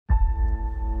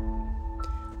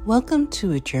Welcome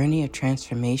to a journey of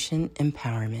transformation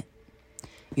empowerment.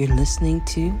 You're listening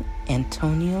to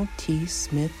Antonio T.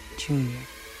 Smith Jr.,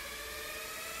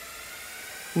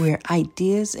 where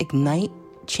ideas ignite,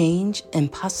 change,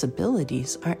 and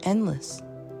possibilities are endless.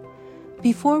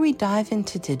 Before we dive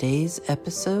into today's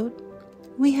episode,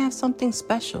 we have something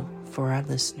special for our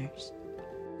listeners.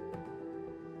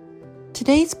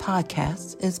 Today's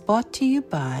podcast is brought to you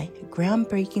by a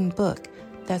groundbreaking book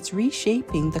that's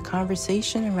reshaping the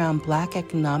conversation around Black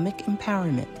economic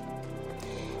empowerment.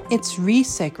 It's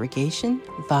Resegregation,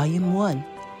 Volume 1,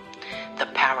 The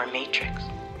Power Matrix,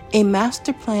 a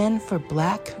master plan for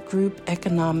Black group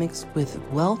economics with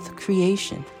wealth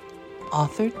creation,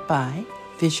 authored by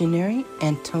visionary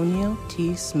Antonio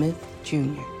T. Smith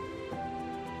Jr.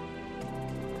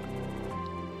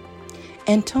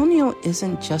 Antonio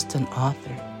isn't just an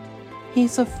author.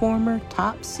 He's a former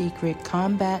top-secret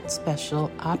combat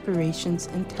special operations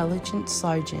intelligence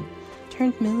sergeant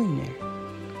turned millionaire.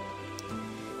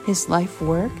 His life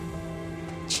work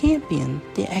championed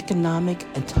the economic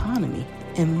autonomy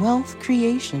and wealth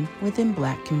creation within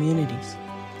Black communities.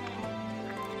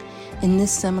 In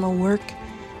this seminal work,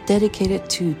 dedicated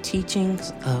to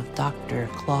teachings of Dr.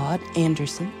 Claude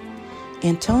Anderson,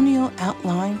 Antonio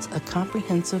outlines a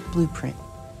comprehensive blueprint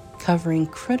covering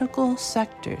critical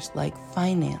sectors like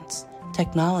finance,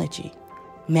 technology,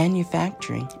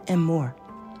 manufacturing, and more.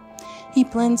 He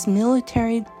blends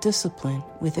military discipline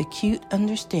with acute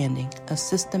understanding of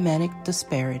systematic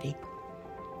disparity.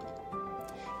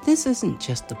 This isn't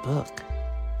just a book.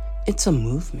 It's a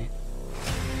movement,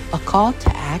 a call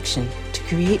to action to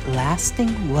create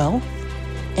lasting wealth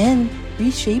and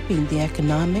reshaping the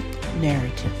economic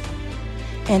narrative.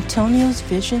 Antonio's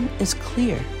vision is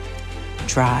clear.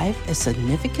 Drive a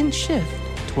significant shift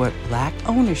toward Black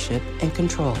ownership and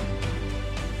control.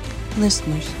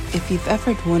 Listeners, if you've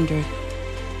ever wondered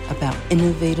about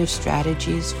innovative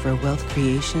strategies for wealth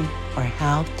creation or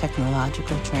how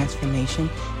technological transformation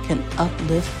can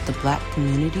uplift the Black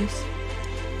communities,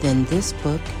 then this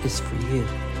book is for you.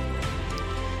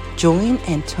 Join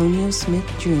Antonio Smith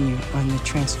Jr. on the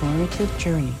transformative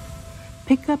journey.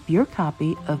 Pick up your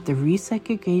copy of the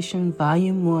Resegregation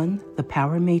Volume 1, The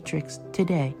Power Matrix,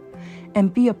 today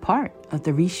and be a part of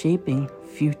the reshaping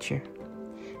future.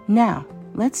 Now,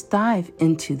 let's dive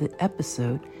into the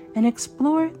episode and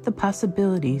explore the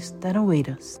possibilities that await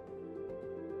us.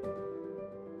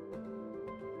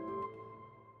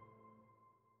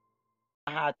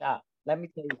 Hot dog. Let me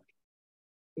tell you,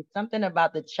 it's something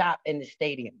about the chop in the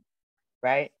stadium,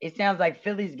 right? It sounds like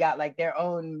Philly's got like their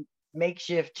own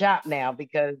makeshift chop now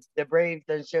because the Braves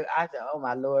done show. I said, "Oh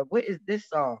my Lord, what is this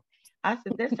song?" I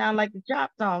said, "This sounds like the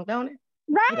chop song, don't it?"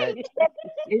 Right.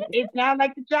 It sounds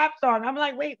like the chop song. I'm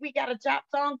like, wait, we got a chop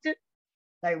song too.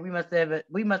 Like we must have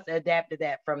adapted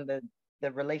that from the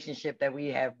relationship that we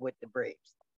have with the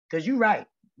Braves. Because you're right,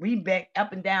 we back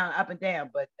up and down,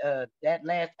 but that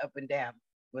last up and down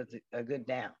was a good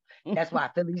down. That's why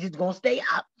Philly's is gonna stay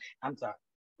up. I'm sorry.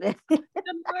 Good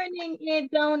morning,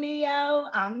 Antonio.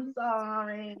 I'm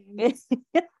sorry.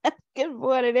 Good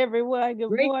morning, everyone.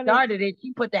 Good Rick morning. started it.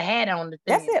 She put the hat on the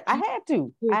thing. That's it. I had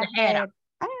to. I had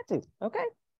to. Okay.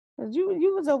 Because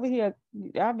you was over here.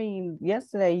 I mean,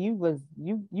 yesterday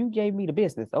you gave me the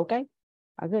business. Okay.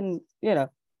 I couldn't,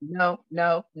 No.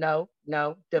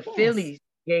 The Phillies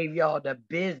gave y'all the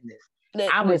business.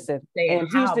 I was Listen, saying, and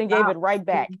Houston gave it right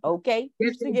back. Okay. Yes,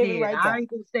 Houston gave it right back. I ain't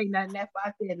gonna say nothing. That's why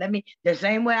I said, the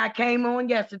same way I came on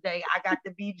yesterday, I got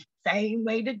to be the same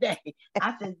way today.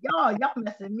 I said, y'all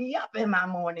messing me up in my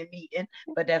morning meeting,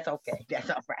 but that's okay. That's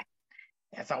all right.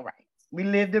 That's all right. We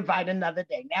live to fight another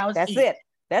day. Now it's it.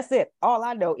 That's it. All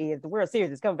I know is the World Series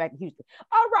is coming back to Houston.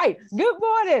 All right. Good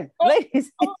morning,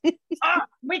 ladies.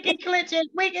 We can clinch it.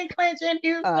 We can clinch it,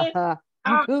 Houston.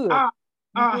 You could.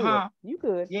 Uh-huh. You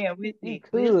could. Yeah, we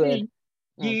could. We'll see.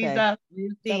 Jesus, okay. we'll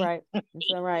see. It's all right.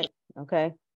 It's all right.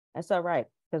 Okay. That's all right.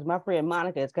 Because my friend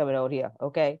Monica is coming out here.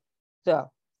 Okay.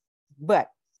 So, but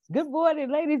good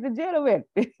morning, ladies and gentlemen.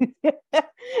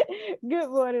 Good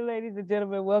morning, ladies and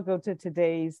gentlemen. Welcome to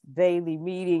today's daily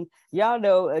meeting. Y'all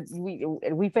know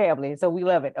we family, so we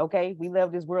love it. Okay, we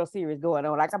love this World Series going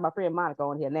on. I got my friend Monica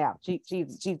on here now. She's a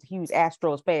huge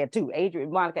Astros fan too.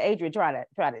 Adrian trying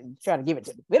to give it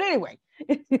to me. But anyway,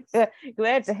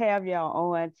 glad to have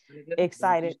y'all on.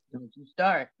 Excited. Don't you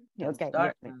start. Okay.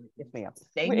 Start. Yes, ma'am.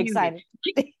 Stay We're muted. excited.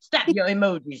 Stop your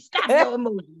emojis. Stop your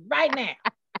emojis right now.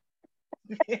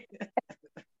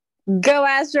 Go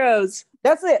Astros.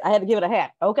 That's it. I had to give it a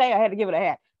hat. Okay. I had to give it a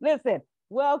hat. Listen,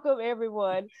 welcome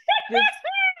everyone.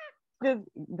 Just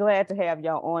glad to have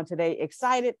y'all on today.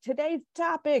 Excited. Today's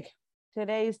topic,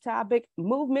 today's topic,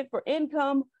 movement for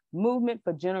income, movement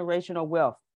for generational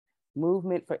wealth.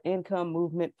 Movement for income,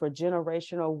 movement for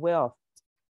generational wealth.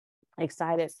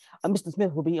 Excited. Mr.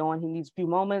 Smith will be on. He needs a few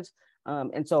moments.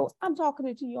 And so I'm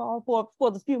talking to you all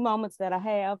for the few moments that I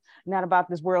have, not about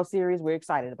this World Series. We're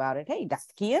excited about it. Hey,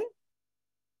 Dr. Ken.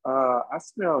 I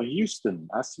smell Houston.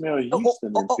 I smell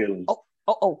Houston in Philly.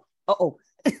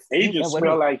 Agents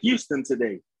smell like Houston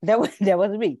today. That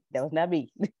wasn't me. That was not me.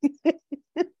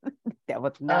 That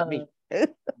was not me.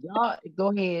 Y'all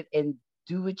go ahead and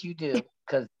do what you do,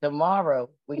 because tomorrow,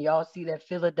 when y'all see that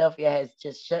Philadelphia has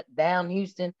just shut down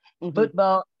Houston,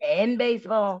 football and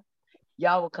baseball,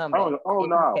 y'all will come back. Oh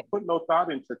no, put no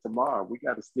thought into tomorrow. We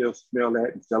got to still smell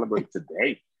that and celebrate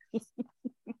today.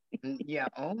 Yeah,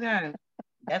 okay.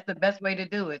 That's the best way to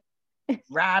do it.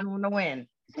 Ride on the wind.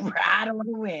 Ride on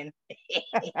the wind.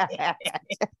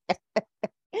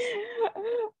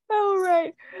 All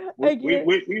right.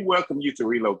 We welcome you to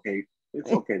relocate.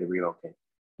 It's okay to relocate.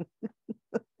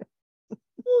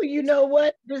 Oh, you know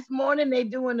what? This morning they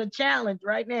doing a challenge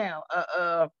right now.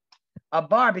 A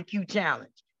barbecue challenge.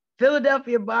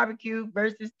 Philadelphia barbecue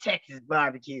versus Texas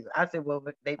barbecue. I said, well,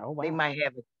 they might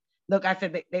have it. Look, I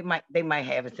said they might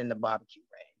have us in the barbecue range.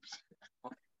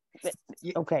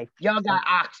 Okay. Y'all got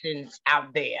options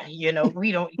out there. You know,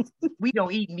 we don't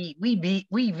eat meat. We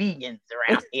vegans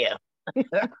around here.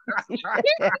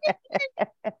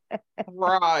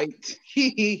 Right.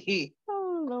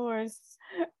 Oh Lord.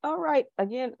 All right.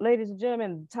 Again, ladies and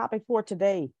gentlemen, the topic for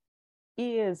today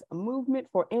is movement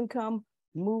for income,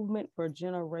 movement for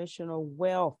generational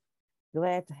wealth.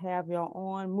 Glad to have y'all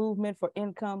on. Movement for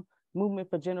income,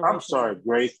 movement for generational. I'm sorry,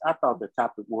 Grace. I thought the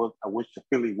topic was I wish the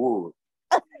Philly would.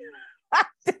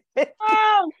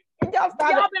 Oh, y'all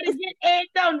better get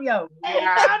Antonio.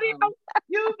 Antonio,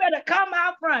 you better come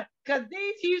out front, because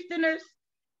these Houstonites,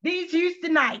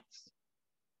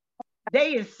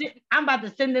 they is sitting. I'm about to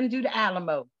send them to the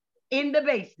Alamo in the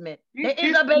basement. There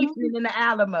is a basement in the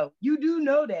Alamo. You do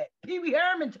know that. Pee Wee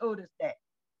Herman told us that.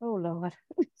 Oh Lord.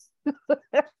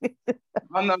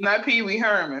 Oh no, not Pee Wee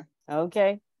Herman.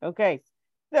 Okay.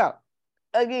 So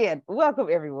again, welcome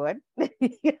everyone.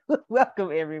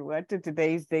 Welcome everyone to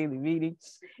today's daily meeting.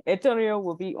 Antonio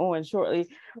will be on shortly,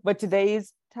 but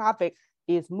today's topic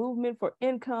is movement for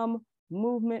income,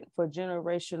 movement for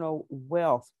generational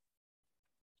wealth.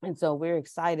 And so we're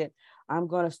excited. I'm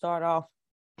going to start off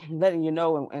letting you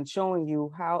know and showing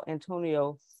you how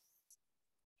Antonio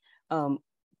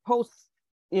posts,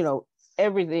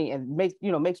 everything and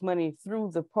makes money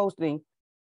through the posting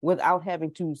without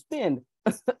having to spend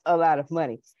a lot of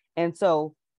money. And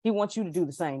so he wants you to do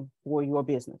the same for your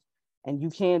business, and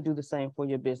you can do the same for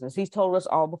your business. He's told us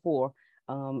all before,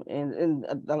 and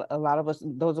a lot of us,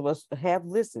 those of us have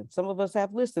listened. Some of us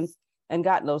have listened and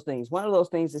gotten those things. One of those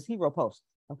things is Hero Post.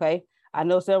 Okay, I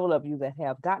know several of you that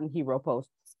have gotten Hero Post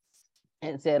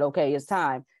and said, okay, it's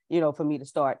time, for me to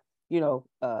start,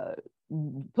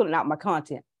 putting out my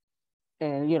content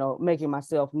and, making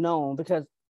myself known, because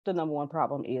the number one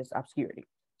problem is obscurity.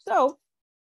 So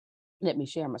let me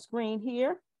share my screen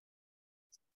here.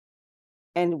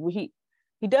 And he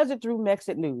does it through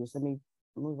Mexit News. Let me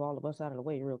move all of us out of the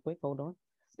way real quick. Hold on.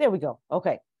 There we go.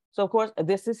 Okay. So of course,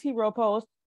 this is Hero Post.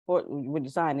 For when you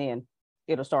sign in,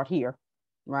 it'll start here,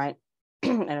 right?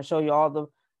 And I'll show you all the,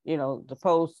 the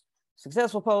posts,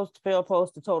 successful posts, failed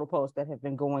posts, the total posts that have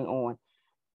been going on.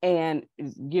 And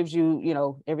it gives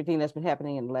you, everything that's been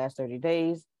happening in the last 30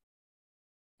 days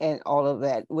and all of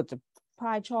that with the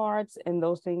pie charts and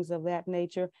those things of that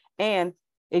nature. And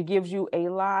it gives you a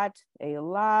lot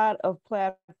of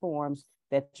platforms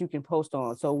that you can post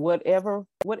on. So whatever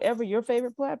your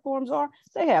favorite platforms are,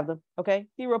 they have them. Okay.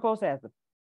 Hero Post has them.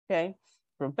 Okay.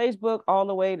 From Facebook all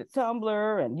the way to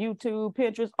Tumblr and YouTube,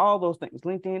 Pinterest, all those things,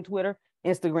 LinkedIn, Twitter,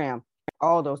 Instagram,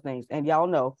 all those things. And y'all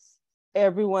know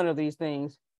every one of these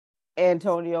things,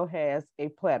 Antonio has a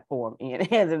platform in,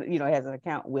 has an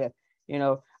account with,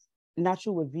 not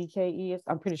sure what VK is.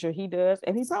 I'm pretty sure he does.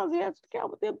 And he probably has an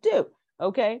account with them too.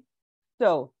 Okay.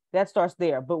 So that starts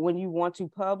there. But when you want to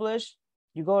publish,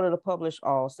 you go to the publish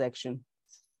all section.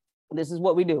 This is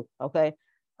what we do. Okay.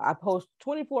 I post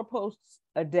 24 posts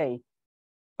a day,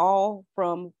 all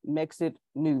from Mexit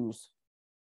News.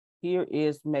 Here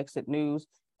is Mexit News.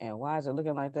 And why is it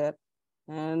looking like that?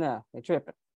 I don't know. They're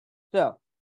tripping. So,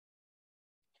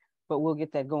 but we'll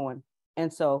get that going.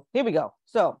 And so here we go.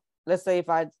 So let's say if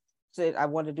I said I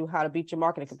want to do how to beat your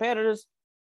marketing competitors.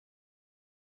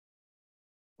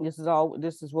 This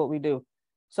is what we do.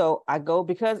 So I go,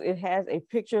 because it has a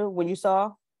picture. When you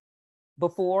saw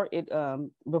before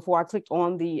I clicked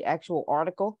on the actual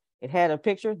article, it had a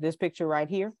picture, this picture right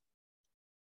here.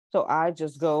 So I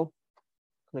just go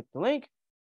click the link,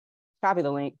 copy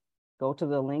the link, go to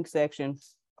the link section,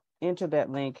 enter that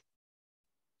link,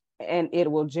 and it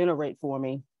will generate for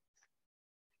me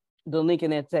the link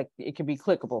in that text. It can be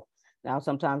clickable. Now,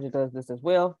 sometimes it does this as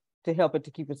well to help it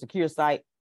to keep a secure site.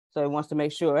 So it wants to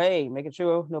make sure, hey, making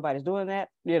sure nobody's doing that,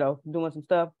 doing some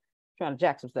stuff, trying to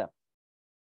jack some stuff.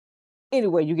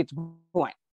 Anyway, you get to the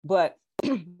point. But,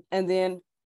 and then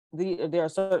there are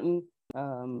certain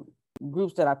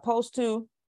groups that I post to.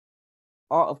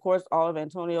 Of course, all of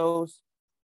Antonio's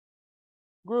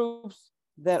groups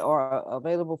that are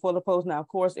available for the post. Now, of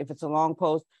course, if it's a long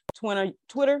post,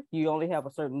 Twitter, you only have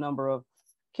a certain number of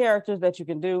characters that you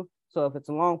can do. So if it's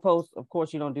a long post, of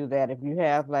course, you don't do that. If you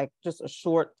have like just a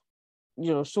short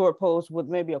post with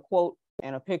maybe a quote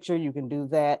and a picture, you can do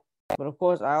that. But of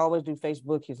course, I always do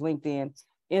Facebook, his LinkedIn,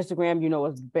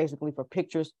 Instagram, is basically for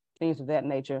pictures, things of that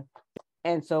nature.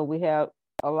 And so we have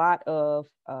a lot of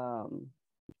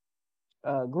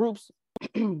groups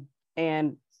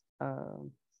and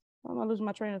I'm gonna lose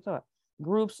my train of thought.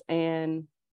 Groups and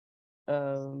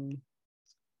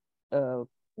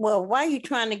well, why are you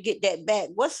trying to get that back?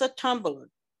 What's a Tumblr?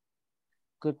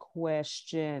 Good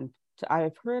question.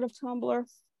 I've heard of Tumblr.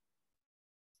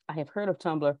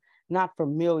 Not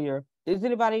familiar. Is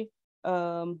anybody?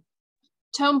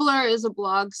 Tumblr is a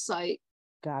blog site.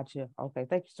 Gotcha. Okay.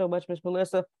 Thank you so much, Miss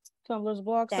Melissa. Tumblr's a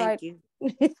blog site. Thank you.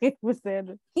 With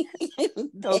Sandra.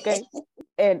 Okay.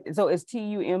 And so it's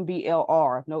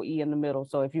TUMBLR, no E in the middle.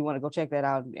 So if you want to go check that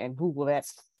out and Google that,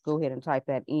 go ahead and type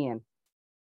that in.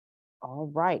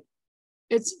 All right.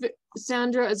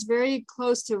 Sandra, it's very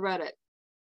close to Reddit.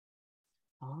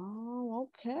 Oh,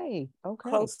 okay. Okay.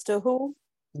 Close to who?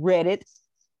 Reddit,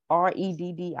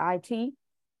 REDDIT.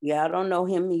 Yeah, I don't know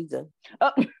him either.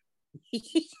 Oh.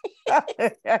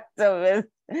 Okay, so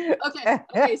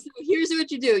here's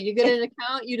what you do. You get an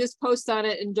account, you just post on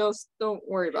it and just don't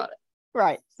worry about it.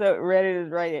 Right. So Reddit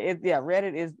is right.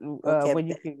 Reddit is Okay. when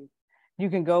you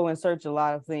can go and search a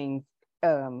lot of things.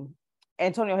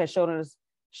 Antonio has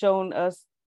shown us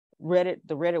Reddit,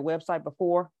 the Reddit website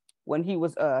before when he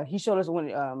showed us when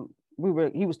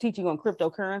he was teaching on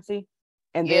cryptocurrency,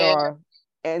 and there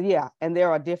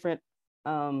are different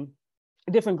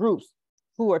groups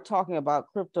who are talking about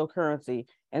cryptocurrency.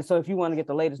 And so if you want to get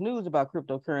the latest news about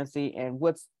cryptocurrency and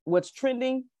what's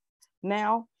trending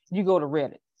now, you go to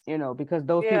Reddit, because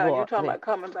those people you're talking about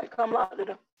coming back. Come out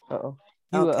of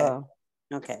Uh-oh.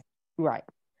 Okay. Right.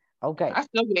 Okay. I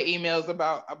still get emails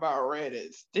about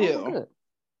Reddit still.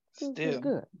 Oh,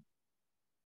 good.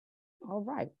 All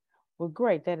right. Well,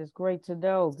 great. That is great to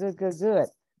know. Good.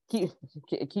 Keep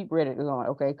Reddit going,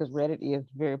 okay? Because Reddit is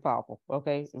very powerful,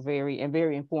 okay? Very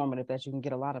informative that you can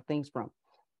get a lot of things from.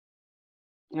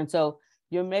 And so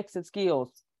your Mexit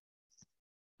skills.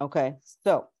 Okay.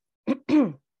 So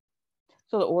the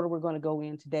order we're going to go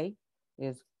in today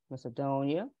is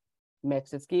Macedonia,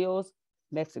 Mexit skills,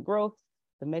 Mexit growth,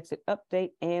 the Mexit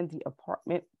update, and the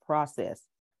apartment process.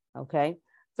 Okay.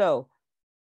 So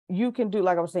you can do,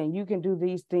 like I was saying, you can do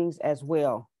these things as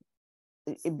well.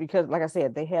 Because like I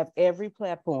said, they have every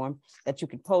platform that you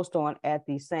can post on at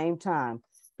the same time.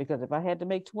 Because if I had to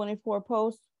make 24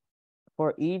 posts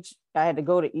for each, I had to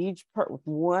go to each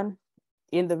one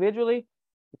individually,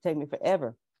 it'd take me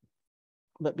forever.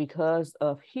 But because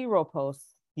of Hero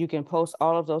Posts, you can post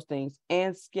all of those things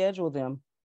and schedule them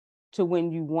to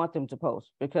when you want them to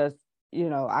post. Because,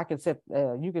 I can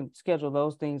you can schedule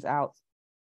those things out.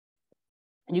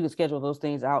 You can schedule those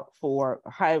things out for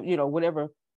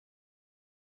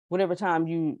whatever time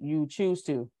you choose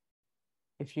to.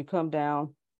 If you come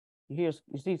down, you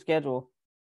see schedule.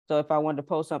 So if I wanted to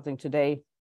post something today,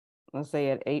 let's say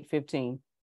at 8:15,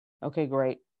 okay,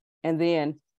 great. And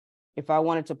then if I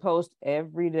wanted to post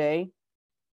every day,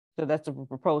 so that's the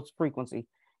proposed frequency.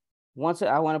 Once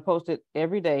I want to post it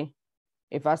every day,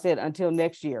 if I said until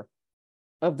next year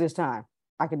of this time,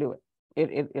 I can do it.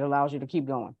 It allows you to keep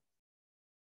going.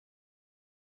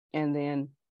 And then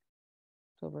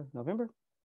October, November.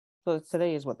 So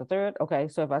today is what, the 3rd? Okay,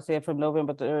 so if I said from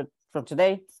November 3rd, from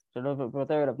today to November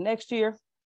 3rd of next year,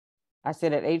 I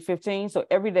said at 8:15. So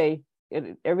every day,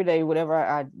 whatever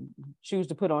I choose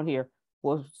to put on here,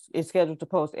 it's scheduled to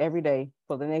post every day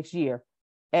for the next year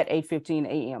at 8:15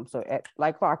 a.m. So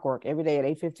like clockwork, every day at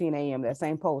 8:15 a.m., that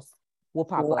same post will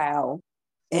pop up. Wow.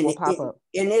 It will pop up.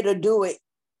 And it'll do it.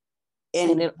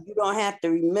 And you don't have to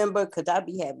remember, because I'll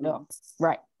be having. No,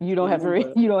 right. You don't have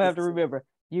to. You don't have to remember.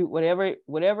 You whatever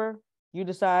you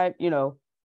decide.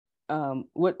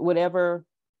 Whatever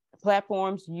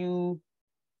platforms you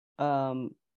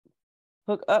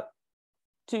hook up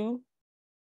to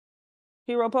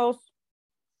Hero Posts,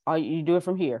 you do it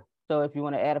from here. So if you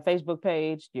want to add a Facebook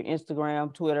page, your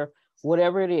Instagram, Twitter,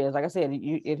 whatever it is, like I said,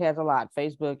 it has a lot: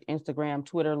 Facebook, Instagram,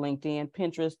 Twitter, LinkedIn,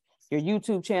 Pinterest, your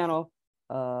YouTube channel,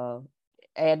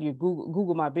 add your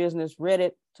Google My Business,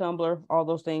 Reddit, Tumblr, all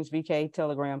those things, VK,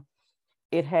 Telegram.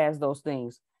 It has those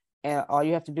things, and all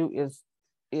you have to do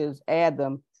is add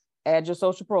them. Add your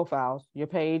social profiles, your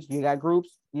page. You got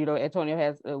groups. You know, Antonio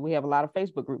has. We have a lot of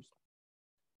Facebook groups,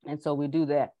 and so we do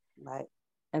that. Right.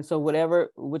 And so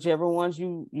whichever ones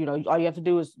you know, all you have to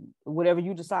do is whatever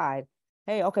you decide.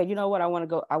 Hey, okay, you know what? I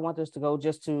want this to go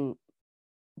just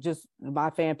my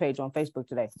fan page on Facebook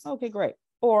today. Okay, great.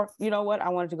 Or you know what? I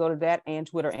wanted to go to that and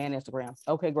Twitter and Instagram.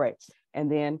 Okay, great.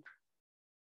 And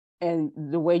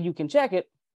the way you can check it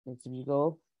is if you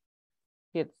go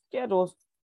hit schedules,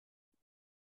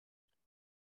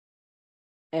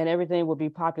 and everything will be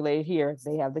populated here.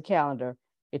 They have the calendar.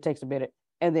 It takes a minute.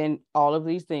 And then all of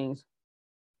these things,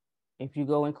 if you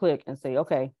go and click and say,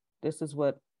 okay, this is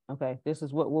what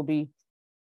will be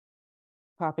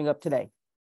popping up today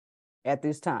at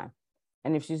this time.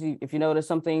 And if you notice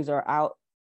some things are out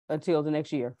until the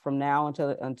next year, from now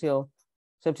until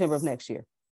September of next year,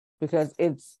 because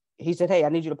he said, hey, I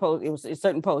need you to post, it was a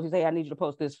certain post. He said, hey, I need you to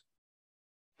post this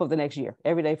for the next year,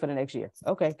 every day for the next year.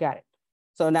 Okay, got it.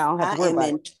 So now I don't have to worry about it. I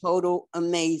am in total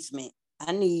amazement.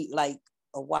 I need like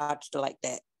a watch like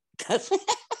that.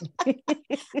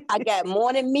 I got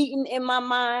morning meeting in my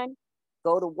mind,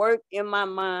 go to work in my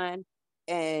mind,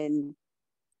 and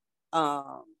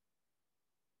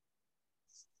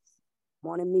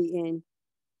morning meeting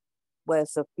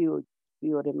was a few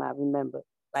of them I remember,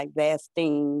 like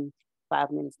Vastine,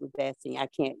 5 minutes with Vastine.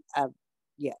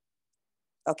 Yeah.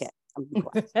 Okay.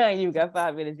 You got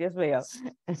 5 minutes, yes, ma'am.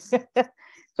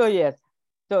 So yes,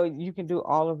 so you can do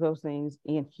all of those things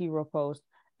in Hero Post.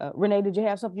 Renee, did you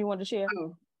have something you wanted to share?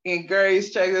 Oh, and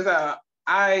Grace, check this out.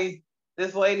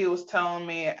 This lady was telling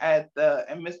me at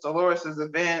Miss Dolores's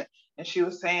event, and she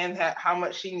was saying how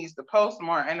much she needs to post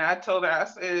more. And I told her, I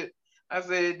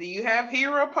said, do you have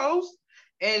Hero Post?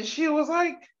 And she was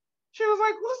like,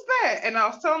 what's that? And I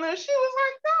was telling her, she was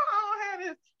like, no, I don't have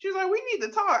this. She was like, we need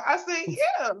to talk. I said,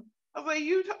 yeah. I was like,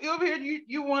 you over here,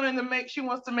 you wanting to make, she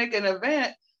wants to make an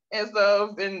event and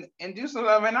stuff and do some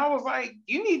stuff. And I was like,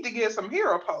 you need to get some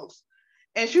Hero Posts.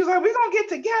 And she was like, we're going to get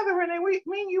together. And then me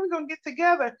and you, we're going to get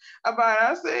together about it.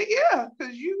 I said, yeah,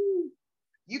 because you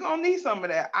going to need some of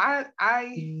that.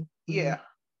 Yeah.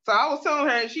 So I was telling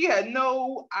her, and she had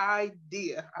no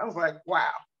idea. I was like, wow.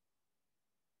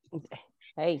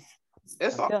 Hey.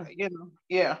 It's all,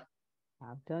 yeah.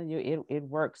 I'm telling you, it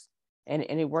works. And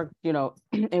it works,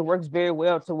 it works very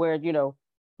well to where,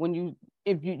 when you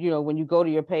go to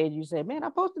your page, you say, man, I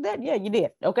posted that. Yeah, you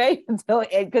did. Okay. So,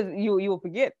 because you will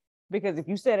forget, because if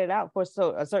you set it out for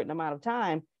a certain amount of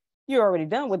time, you're already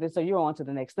done with it. So you're on to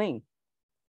the next thing.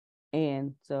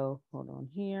 And so hold on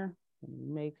here. Let me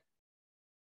make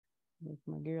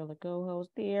my girl a co-host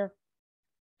there.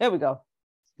 There we go.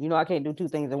 I can't do two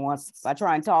things at once. If I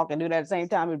try and talk and do that at the same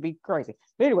time, it'd be crazy.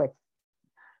 But anyway.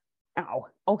 Oh,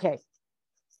 okay.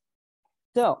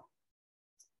 So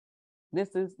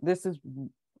this is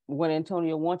what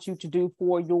Antonio wants you to do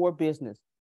for your business.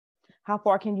 How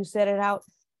far can you set it out?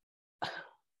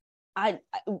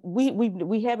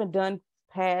 We haven't done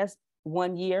past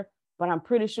 1 year, but I'm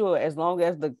pretty sure as long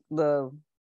as the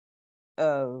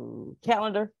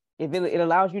calendar, if it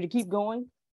allows you to keep going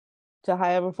to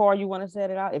however far you want to set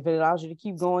it out, if it allows you to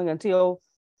keep going until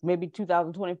maybe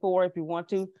 2024, if you want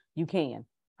to, you can.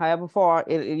 However far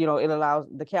it allows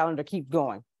the calendar keep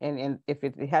going, and if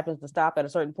it happens to stop at a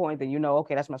certain point, then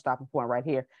okay, that's my stopping point right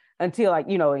here until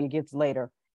it gets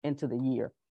later into the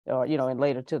year, or and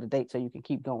later to the date, so you can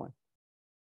keep going.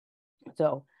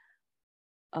 So,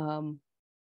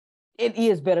 it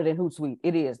is better than Hootsuite.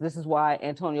 It is. This is why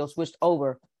Antonio switched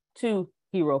over to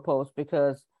Hero Post,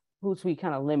 because Hootsuite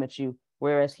kind of limits you,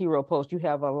 whereas Hero Post you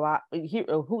have a lot.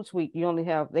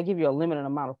 Hootsuite they give you a limited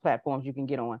amount of platforms you can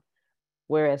get on.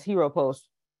 Whereas Hero Post,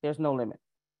 there's no limit.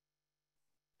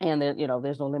 And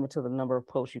there's no limit to the number of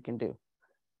posts you can do.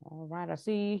 All right, I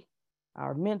see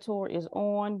our mentor is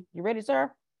on. You ready,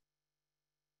 sir?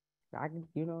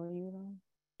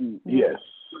 Yes,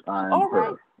 I'm all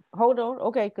right. Hold on.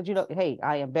 Okay, because hey,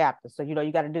 I am Baptist, so you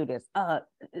got to do this.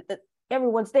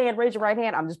 Everyone stand, raise your right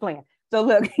hand. I'm just playing. So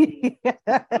look.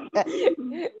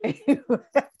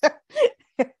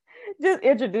 Just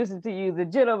introducing to you the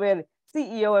gentleman,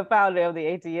 CEO and founder of the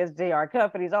ATSJR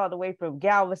companies, all the way from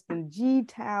Galveston,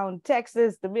 G-Town,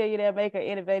 Texas, the millionaire maker,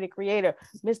 innovative creator,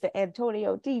 Mr.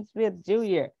 Antonio T. Smith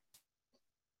Jr.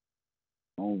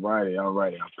 All righty. I'll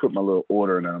put my little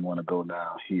order and I'm going to go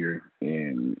now here.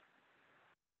 And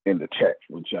in the chat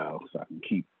with y'all so I can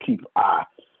keep eye.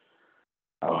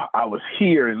 I was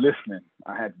here and listening.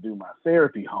 I had to do my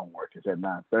therapy homework. It's at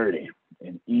 9:30,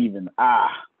 and even I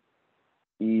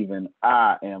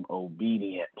am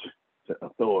obedient to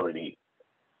authority.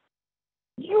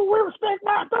 You will respect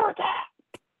my authority.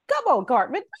 Come on,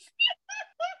 Cartman.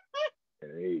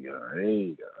 There you go.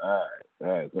 All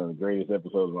right. It's one of the greatest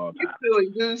episodes of all time. Silly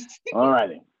goose. All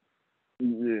righty.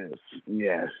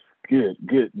 Yes. Good.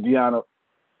 Deanna,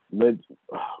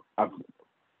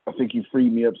 I think you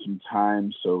freed me up some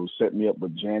time, so set me up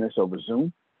with Janice over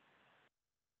Zoom.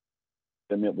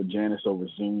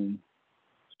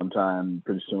 Sometime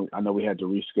pretty soon. I know we had to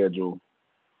reschedule.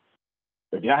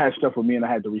 If y'all had stuff with me and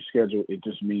I had to reschedule, it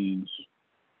just means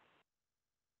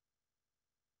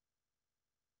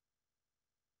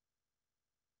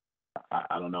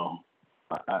I don't know.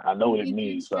 I know what it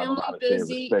means, so I don't know how to say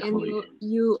it respectfully. And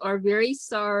you are very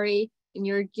sorry, and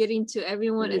you're getting to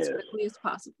everyone as quickly as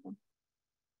possible.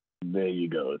 There you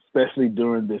go, especially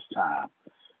during this time.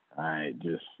 All right,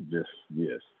 just yes.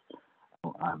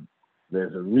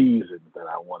 There's a reason that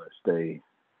I want to stay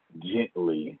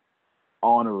gently,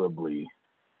 honorably,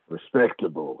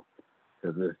 respectable,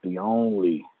 because it's the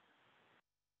only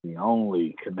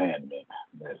commandment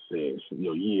that says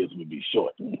your years will be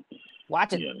shortened.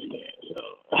 Watch it. You understand?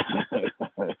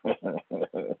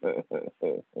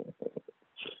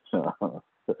 So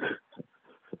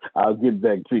I'll get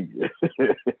back to you.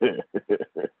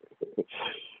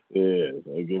 Yes,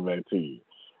 I'll get back to you.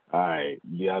 All right,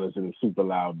 Deanna's in a super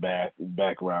loud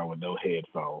background with no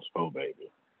headphones. Oh, baby.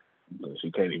 So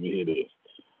she can't even hear this.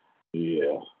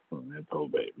 Yeah, that poor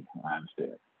baby. I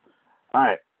understand. All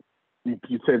right.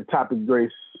 You said the topic,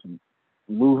 Grace,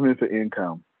 movement for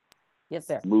income. Yes,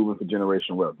 sir. Movement for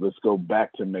generational wealth. Let's go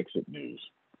back to Mexit News.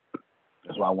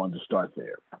 That's why I wanted to start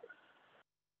there.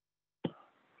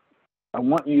 I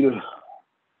want you to...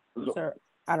 Sir,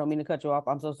 I don't mean to cut you off.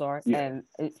 I'm so sorry. Yeah.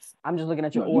 And I'm just looking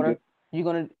at your order. You're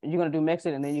gonna do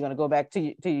Mexit, and then you're gonna go back to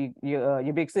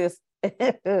your big sis,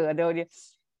 Adonia.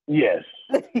 Yes.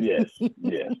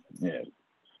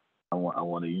 I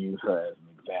want to use her as an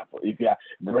example.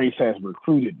 Grace has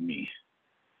recruited me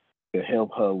to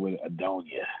help her with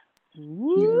Adonia.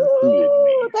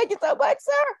 Woo! Thank you so much,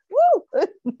 sir. Woo!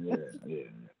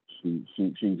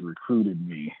 She's recruited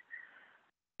me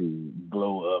to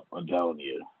blow up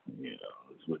Adonia.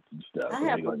 With some stuff. I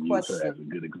have a question. Use her as a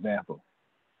good example.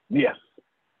 Yes.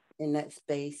 In that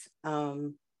space,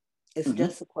 it's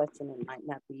just a question. It might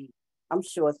not be. I'm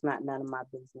sure it's not none of my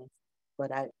business,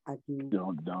 but I do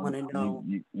want to know.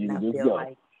 You I feel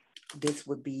like this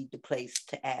would be the place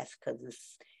to ask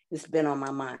because it's been on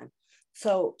my mind.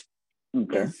 So,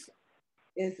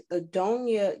 is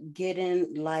Adonia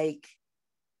getting like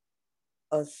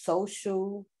a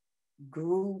social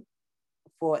group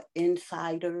for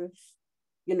insiders?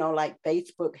 Like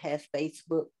Facebook has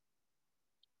Facebook.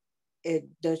 Is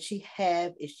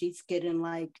she's getting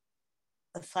like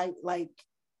a site like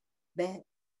that?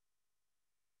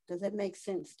 Does that make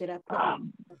sense? Did I put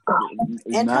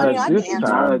Antonio, I can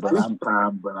answer but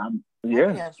I'm I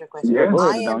can answer your question. Yeah, go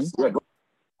ahead,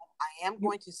 I am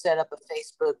going to set up a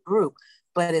Facebook group,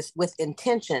 but it's with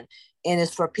intention, and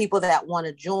it's for people that want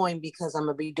to join because I'm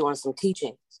going to be doing some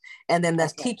teachings, and then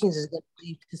that teachings is going to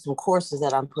lead to some courses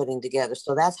that I'm putting together.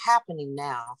 So that's happening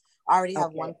now. I already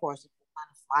have one course. I'm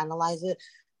trying to finalize it.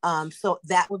 So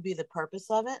that would be the purpose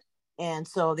of it. And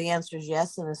so the answer is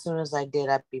yes. And as soon as I did,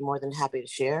 I'd be more than happy to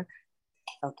share.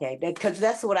 Okay, because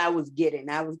that's what I was getting.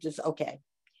 I was just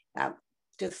I'm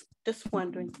just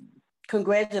wondering.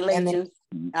 Congratulations.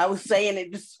 I was saying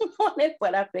it this morning,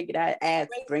 but I figured I'd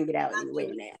bring it out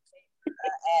anyway now.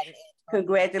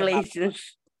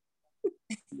 Congratulations.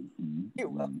 You're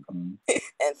welcome.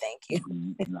 And thank you.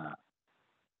 Now,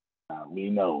 we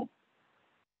know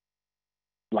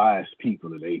flyest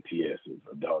people at ATS is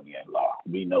Adonia and Law.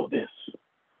 We know this.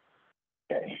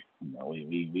 Okay.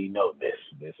 We know this.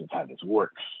 This is how this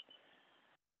works.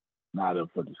 Not up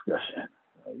for discussion.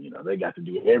 They got to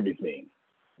do everything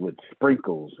with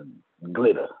sprinkles and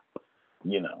glitter.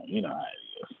 You know how it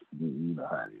is. You know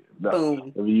how it is.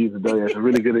 Boom. We use Adonia as a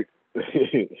really good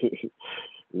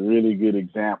really good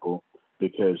example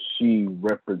because she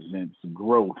represents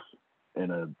growth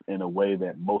in a way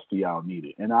that most of y'all need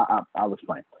it. And I'll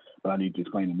explain, but I need to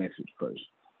explain the message first.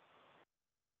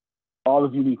 All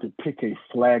of you need to pick a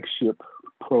flagship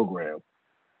program.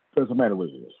 Doesn't matter what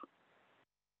it is.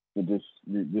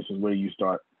 This is where you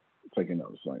start taking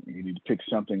notes. Like you need to pick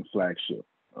something flagship.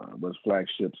 What's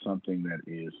flagship? Something that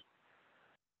is.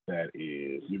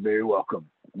 You're very welcome,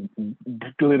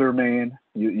 Glitter Man.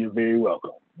 You're very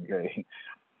welcome. Okay.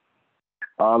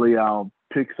 All of y'all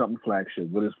pick something flagship.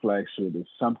 What is flagship? It's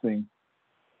something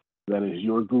that is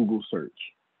your Google search,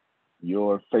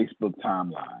 your Facebook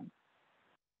timeline,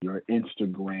 your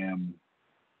Instagram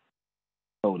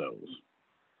photos,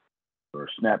 or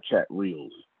Snapchat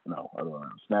reels. No, I don't know.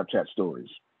 Snapchat stories,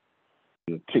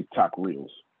 your TikTok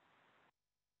reels.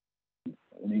 You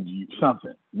need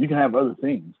something. You can have other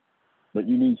things, but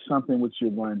you need something which you're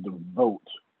going to devote.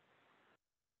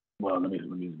 Well, let me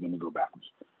go backwards.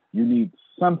 You need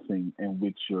something in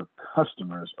which your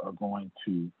customers are going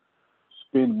to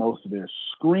spend most of their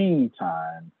screen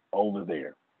time over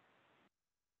there.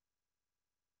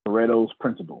 Pareto's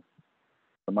principle.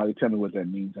 Somebody tell me what that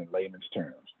means in layman's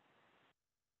terms.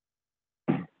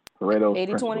 Pareto's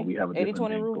 80, principle. 20, We have a 80, different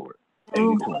 20 name rule. for it.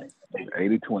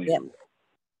 80-20. 80-20 Yep. rule.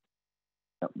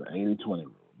 Yep, the 80-20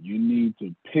 rule. You need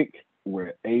to pick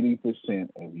where 80%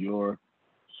 of your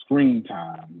screen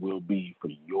time will be for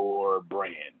your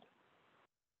brand.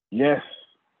 Yes,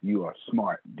 you are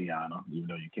smart, Deanna, even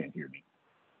though you can't hear me.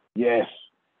 Yes,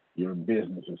 your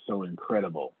business is so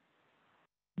incredible.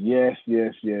 Yes.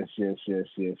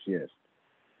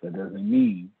 That doesn't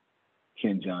mean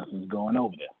Ken Johnson's going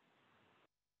over there.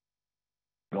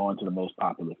 Going to the most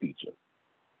popular feature.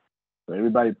 So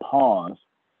everybody pause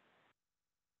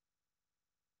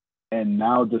and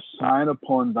now decide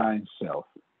upon thyself.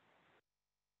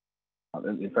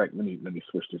 In fact, let me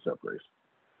switch this up, Grace.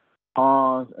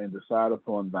 Pause and decide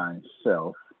upon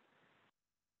thyself.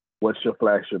 What's your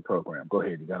flagship program? Go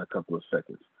ahead. You got a couple of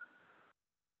seconds.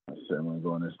 I said I'm going to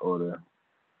go in this order.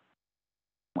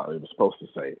 Well, it was supposed to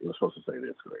say this,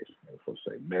 Grace. It was supposed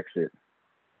to say Mexit,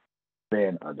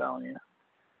 then Adonia,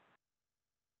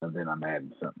 and then I'm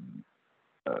adding something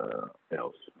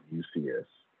else. UCS.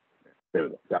 There we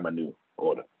go. Got my new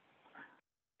order.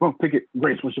 Well, pick it.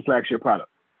 Grace, what's your flagship product?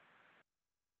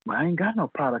 Well, I ain't got no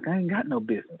product. I ain't got no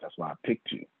business. That's why I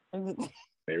picked you.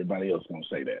 Everybody else gonna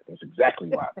say that. That's exactly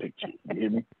why I picked you. You hear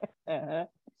me? Uh-huh.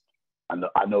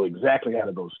 I know exactly how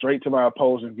to go straight to my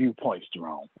opposing viewpoints,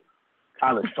 Jerome.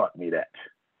 College taught me that.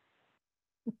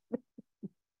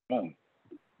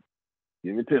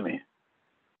 Give it to me.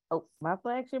 Oh, my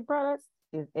flagship product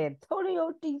is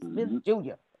Antonio D. Smith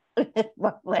Jr.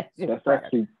 My flagship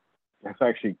product. That's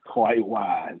actually quite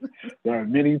wise. There are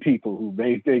many people who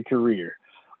made their career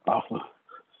off of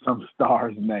some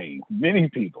star's name. Many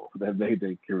people that made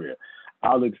their career.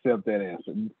 I'll accept that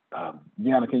answer.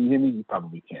 Deanna, can you hear me? You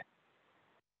probably can't.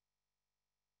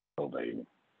 Oh, baby.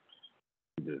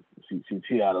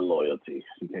 She out of loyalty.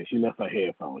 She left her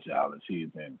headphones, y'all, and she's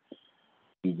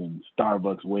in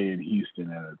Starbucks way in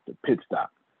Houston at the pit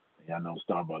stop. Y'all know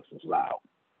Starbucks is loud.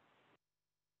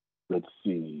 Let's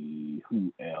see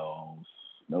who else.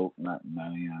 Nope, not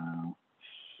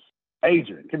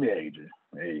Adrian. Come here, Adrian.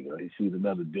 There you go. She's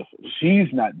another difficult.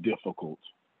 She's not difficult.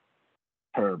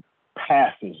 Her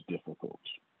path is difficult.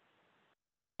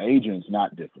 Adrian's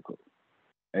not difficult.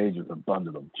 Adrian's a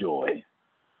bundle of joy.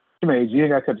 Come here, Adrian. You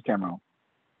ain't got to cut the camera on.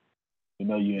 You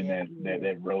know you in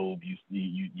that robe.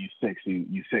 You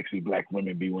sexy black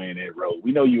women be wearing that robe.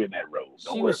 We know you in that robe.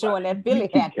 She was showing that Billy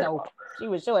hat though. She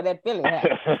was showing that Billy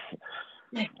hat.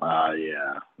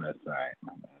 Yeah, that's right.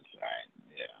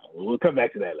 Yeah, we'll come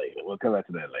back to that later.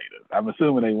 I'm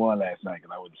assuming they won last night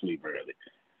because I wouldn't sleep early,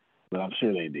 but I'm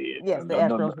sure they did. Yes, the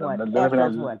Astros won.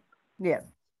 Astros won. Yes.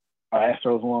 Oh,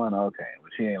 Astros won. Okay,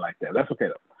 but she ain't like that. That's okay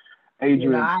though.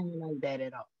 Adrian, I ain't like that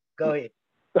at all. Go ahead.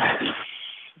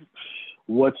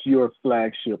 What's your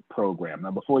flagship program?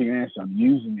 Now, before you answer, I'm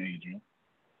using Adrian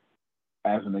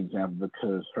as an example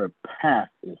because her path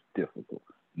is difficult.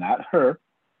 Not her,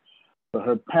 but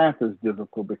her path is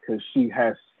difficult because she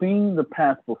has seen the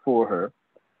path before her.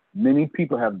 Many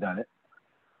people have done it,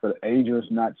 but Adrian's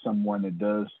not someone that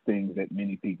does things that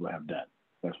many people have done.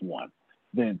 That's one.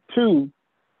 Then two,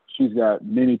 she's got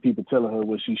many people telling her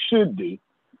what she should do,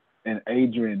 and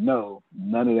Adrian, no,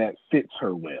 none of that fits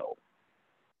her well.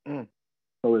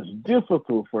 So it's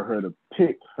difficult for her to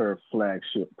pick her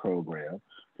flagship program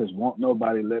because won't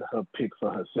nobody let her pick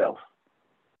for herself.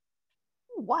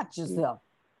 Watch yourself.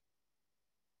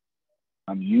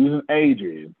 I'm using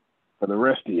Adrian for the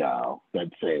rest of y'all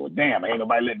that say, well, damn, ain't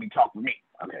nobody let me talk to me.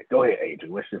 Okay, go ahead,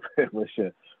 Adrian. What's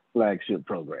your flagship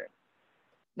program?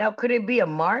 Now, could it be a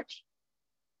march?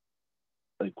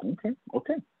 Okay.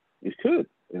 It could.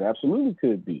 It absolutely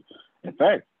could be. In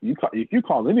fact, if you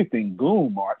call anything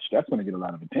Goon March, that's going to get a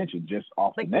lot of attention just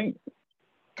off the name.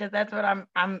 Because that's what I'm.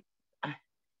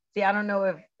 See, I don't know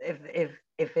if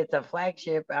it's a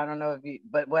flagship. I don't know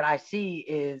but what I see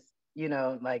is,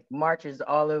 like marches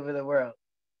all over the world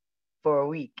for a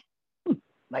week,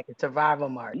 like a survival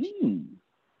march.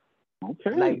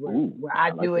 Okay. Like where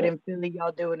I do it that. in Philly,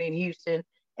 y'all do it in Houston,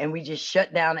 and we just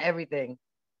shut down everything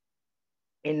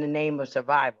in the name of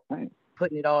survival,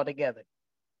 putting it all together,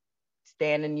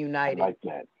 standing united. I like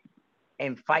that.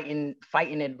 And fighting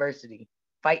adversity,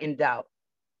 fighting doubt.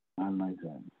 I like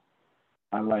that.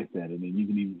 I like that. And then you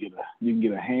can even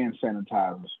get a hand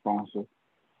sanitizer sponsor.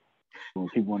 When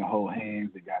people want to hold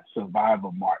hands, they got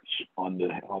Survival March on the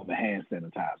hand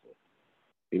sanitizer.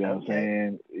 You know what I'm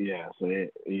saying? Yeah. So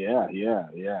yeah.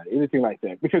 Anything like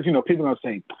that. Because people don't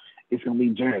say it's gonna be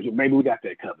germs. Maybe we got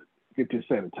that covered. Get this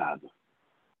sanitizer.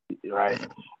 Right?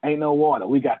 Ain't no water.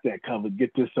 We got that covered.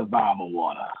 Get this survival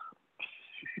water.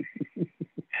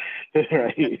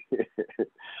 Right?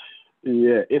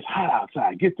 Yeah, it's hot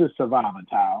outside. Get this survivor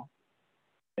towel.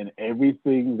 And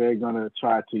everything they're gonna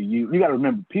try to use. You gotta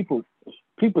remember, people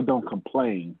don't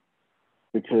complain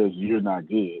because you're not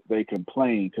good. They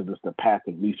complain because it's the path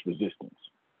of least resistance.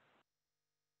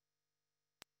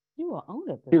 You are on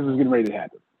it. Here's what's getting ready to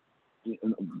happen.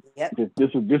 Yep. This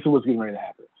is what's getting ready to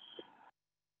happen.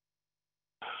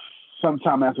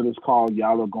 Sometime after this call,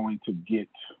 y'all are going to get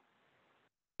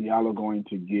the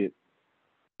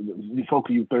folk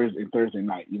of you Thursday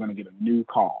night. You're going to get a new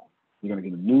call. You're going to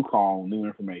get a new call, new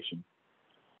information,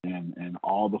 and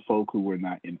all the folk who were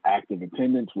not in active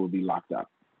attendance will be locked up.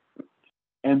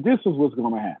 And this is what's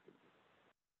going to happen.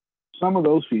 Some of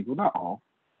those people, not all,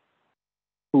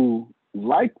 who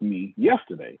liked me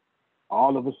yesterday,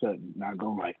 all of a sudden not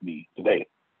going to like me today.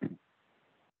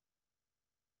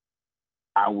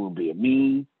 I will be a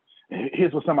meme.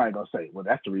 Here's what somebody gonna say. Well,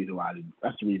 that's the reason I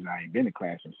ain't been in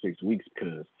class in 6 weeks,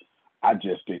 because I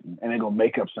just didn't. And they're gonna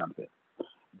make up something.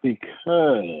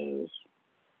 Because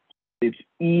it's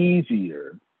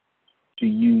easier to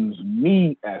use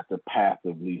me as the path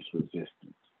of least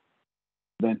resistance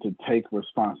than to take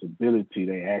responsibility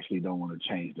they actually don't want to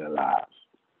change their lives.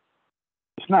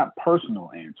 It's not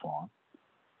personal, Antoine.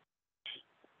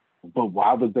 But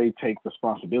why would they take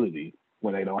responsibility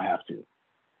when they don't have to?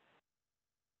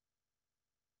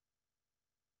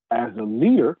 As a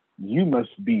leader, you must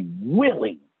be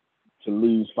willing to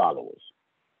lose followers.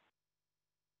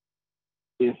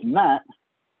 If not,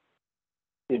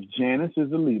 if Janice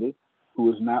is a leader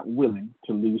who is not willing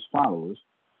to lose followers,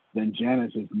 then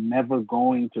Janice is never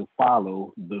going to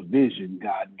follow the vision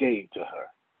God gave to her.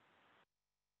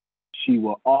 She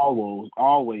will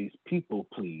always people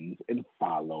please and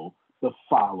follow the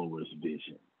follower's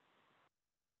vision.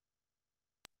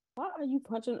 Why are you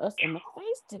punching us in the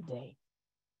face today?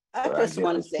 I just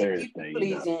want to say, people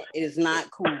pleasing is not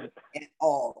cool at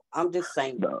all. I'm just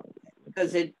saying,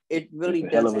 because it really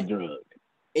doesn't. Hell of a drug.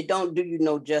 It don't do you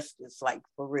no justice, like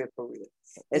for real.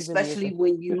 Especially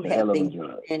when you have been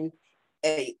given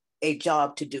a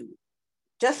job to do.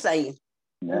 Just saying.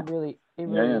 Yeah. It really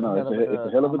it's a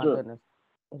hell of a drug.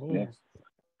 It is.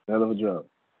 Hell of a drug.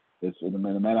 It's no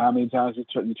matter how many times you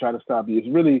try to stop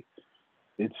you.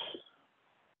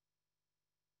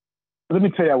 Let me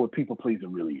tell you what people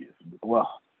pleasing really is.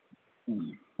 Well,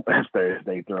 that's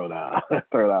Thursday. Throw it out.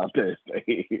 Throw it out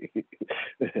Thursday.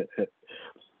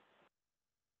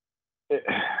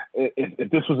 If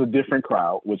this was a different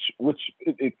crowd, which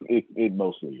it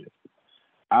mostly is,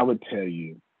 I would tell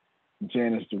you,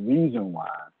 Janice, the reason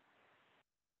why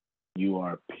you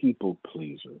are a people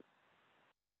pleaser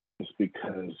is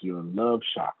because your love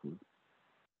chakra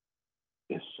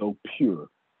is so pure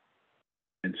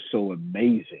and so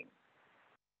amazing.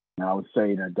 And I would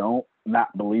say that don't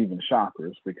not believe in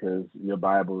chakras, because your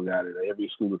Bible got it. Every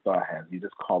school of thought has. You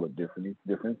just call it different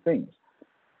things.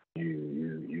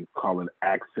 You call it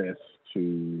access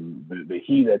to the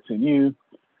he that's in you.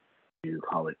 You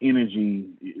call it energy,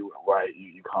 right?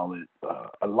 You call it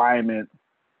alignment,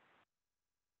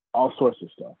 all sorts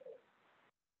of stuff.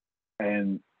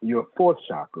 And your fourth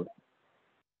chakra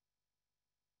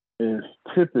is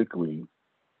typically,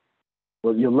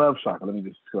 well, your love chakra. Let me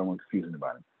just, because I don't want to confuse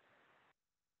anybody.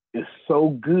 It's so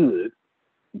good,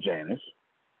 Janice,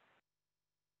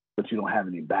 but you don't have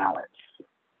any balance.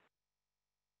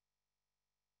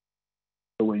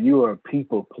 So when you are a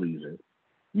people pleaser,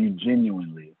 you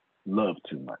genuinely love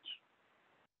too much.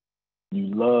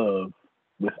 You love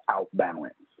without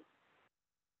balance.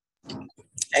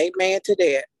 Amen to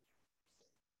that.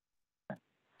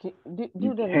 Do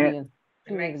that again.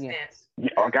 Do that again.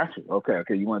 Yeah, I got you. Okay.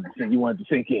 You wanted to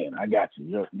sink in. I got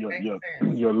you.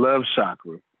 Your love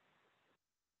chakra.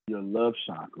 Your love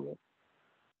chakra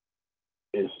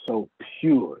is so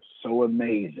pure, so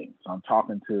amazing. So I'm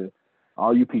talking to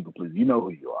all you people, please. You know who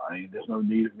you are. There's no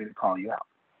need for me to call you out.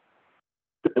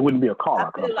 It wouldn't be a call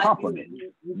out because I'm complimenting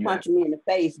you. You punching me in the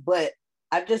face, but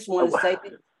I just want to say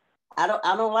this. I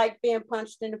don't like being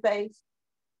punched in the face,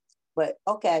 but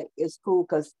okay, it's cool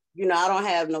because you know I don't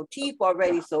have no teeth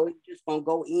already, so it's just gonna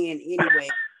go in anyway.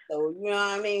 So you know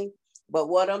what I mean. But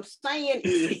what I'm saying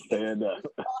is, fair enough.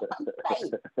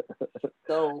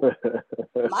 So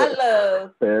my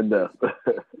love, fair enough.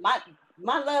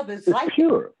 My love is it's like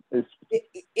pure. It's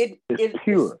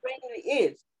pure. It really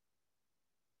is.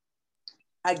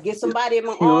 I get somebody in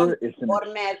my arms,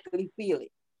 automatically feel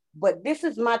it. But this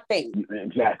is my thing.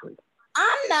 Exactly.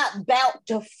 I'm not about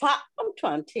to fight. I'm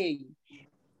trying to tell you,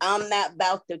 I'm not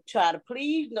about to try to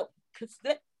please. No, because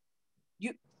let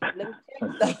me tell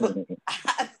you something.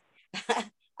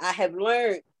 I have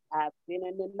learned. I've been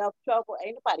in enough trouble.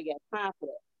 Ain't nobody got time for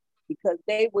that. Because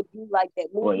they would do like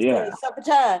that movie saying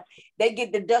summertime. They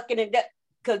get the ducking and duck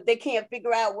because they can't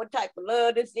figure out what type of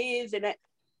love this is. And that.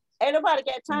 Ain't nobody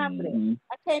got time for that.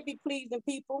 I can't be pleasing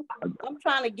people. I'm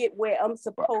trying to get where I'm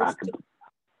supposed to.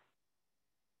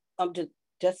 I'm just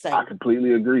saying. I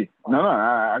completely agree. No,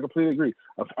 I completely agree.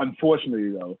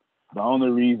 Unfortunately, though, the only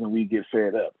reason we get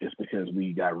fed up is because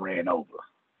we got ran over.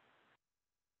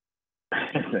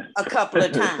 A couple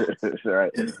of times.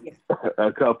 Right.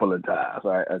 A couple of times.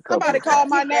 Right. Somebody called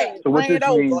my name. So what this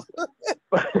over.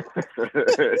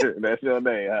 That's your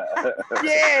name, huh?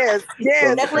 Yes.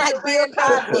 That's like Bill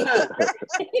Cosby.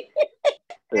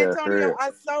 Antonio,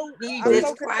 I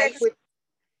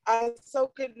so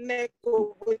connect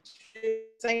with what you're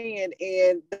saying,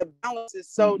 and the balance is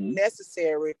so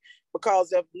necessary,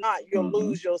 because if not, you'll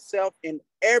lose yourself in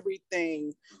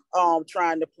everything,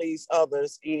 trying to please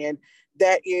others. And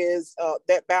that is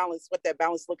that balance. What that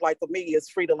balance looked like for me is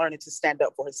Frida learning to stand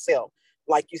up for herself,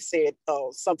 like you said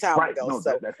some time ago. No,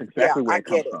 so that's exactly where it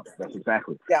comes from. That's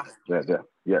exactly. Yeah.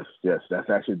 Yes. That's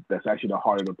actually the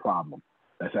heart of the problem.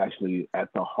 That's actually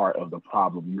at the heart of the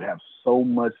problem. You have so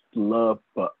much love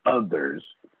for others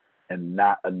and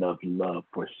not enough love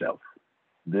for self.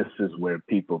 This is where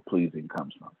people pleasing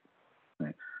comes from.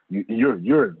 Right?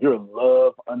 You're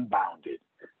love unbounded.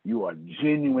 You are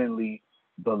genuinely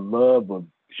the love of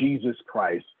Jesus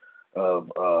Christ, of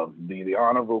the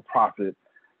honorable prophet.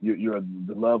 You're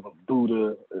the love of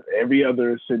Buddha, every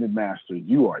other ascended master.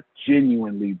 You are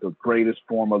genuinely the greatest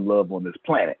form of love on this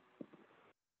planet.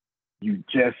 You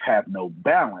just have no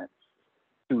balance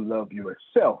to love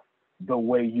yourself the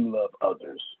way you love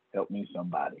others. Help me,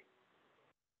 somebody.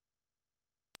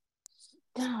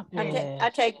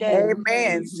 I take that.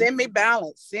 Amen. Send me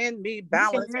balance. Send me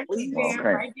balance, please. Okay.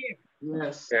 Right there.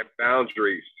 Yes. And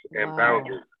boundaries. And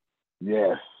boundaries.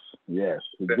 Yes.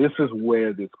 This is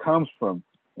where this comes from.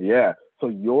 Yeah. So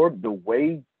the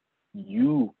way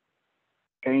you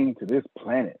came to this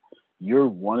planet, you're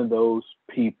one of those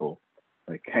people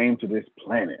that came to this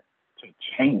planet to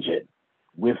change it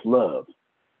with love.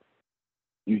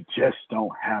 You just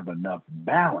don't have enough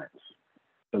balance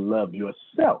to love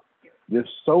yourself. You're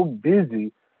so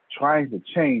busy trying to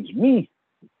change me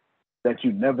that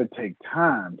you never take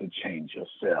time to change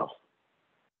yourself.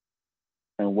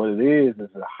 And what it is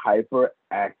a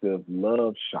hyperactive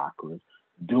love chakra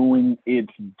doing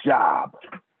its job,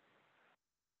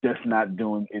 just not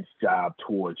doing its job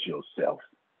towards yourself.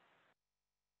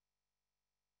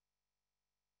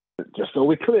 Just so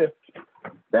we're clear,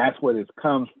 that's where this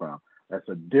comes from. That's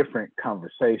a different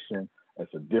conversation.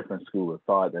 That's a different school of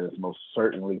thought. That is most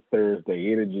certainly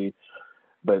Thursday energy,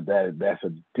 but that's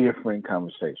a different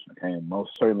conversation. Okay,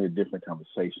 most certainly a different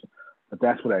conversation. But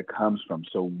that's where that comes from.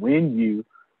 So when you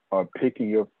are picking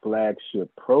your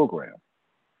flagship program,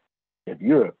 if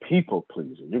you're a people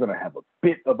pleaser, you're going to have a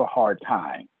bit of a hard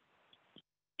time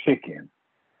picking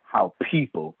how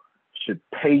people should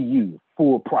pay you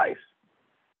full price.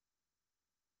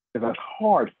 Because that's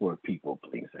hard for a people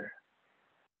pleaser.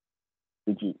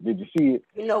 Did you see it?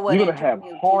 You know what? You're gonna have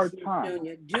hard time.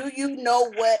 Do you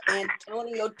know what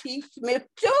Antonio T. Smith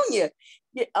Jr.?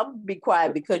 Yeah, I'm gonna be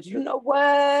quiet because you know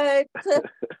what?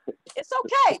 It's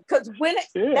okay because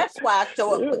that's why I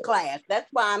show up for class. That's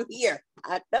why I'm here.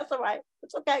 That's all right.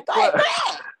 It's okay. Go ahead.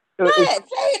 Say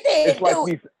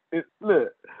it. It's like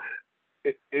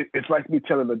it's like me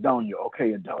telling Adonia,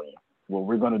 okay, Adonia, what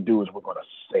we're gonna do is we're gonna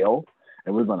sell,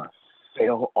 and we're gonna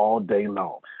sell all day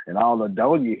long. And all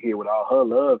Adonia here with all her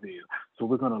love is, so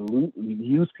we're going to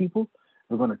use people.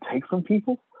 We're going to take from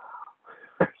people.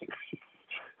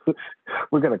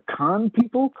 We're going to con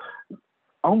people.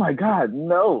 Oh my God,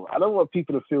 no. I don't want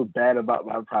people to feel bad about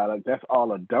my product. That's all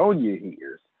Adonia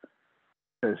hears.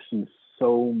 Because she's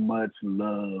so much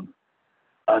love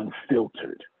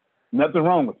unfiltered. Nothing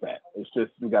wrong with that. It's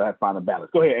just we got to find a balance.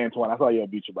 Go ahead, Antoine. I saw you on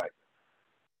Beat Your Bike.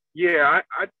 Yeah,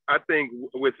 I think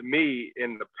with me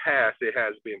in the past, it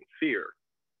has been fear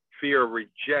of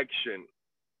rejection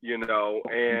you know,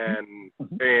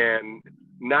 and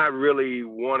not really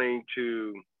wanting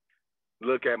to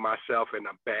look at myself in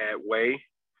a bad way.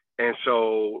 And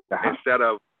so instead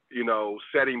of, you know,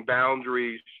 setting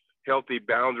boundaries, healthy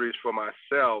boundaries for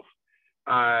myself,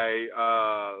 I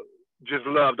just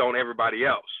loved on everybody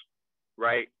else,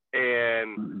 right?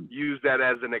 And used that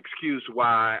as an excuse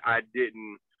why I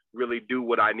didn't really do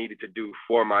what I needed to do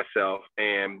for myself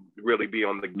and really be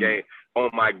on the game, on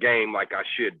my game like I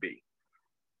should be.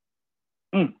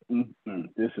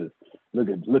 This is, look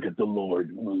at the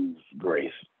Lord move,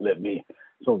 Grace.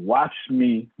 So watch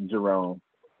me, Jerome,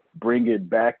 bring it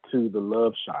back to the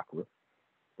love chakra.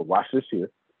 But watch this here.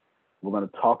 We're going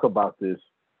to talk about this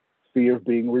fear of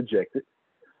being rejected.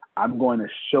 I'm going to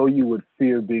show you what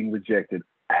fear of being rejected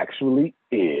actually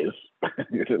is.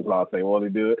 I'll say, want to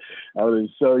do it? I'm going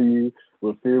to show you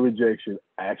what fear of rejection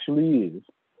actually is.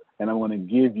 And I'm going to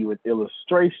give you an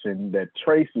illustration that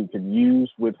Tracy can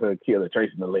use with her killer.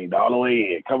 Tracy leaned all the way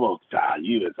in. Come on, child,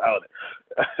 you just own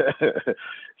it.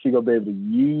 She's going to be able to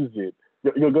use it.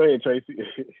 Go ahead, Tracy.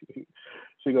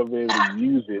 She's going to be able to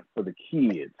use it for the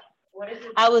kids.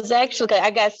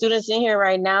 I got students in here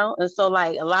right now. And so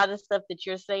like a lot of stuff that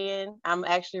you're saying, I'm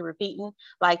actually repeating,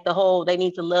 like the whole, they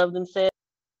need to love themselves.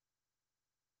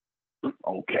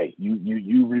 Okay,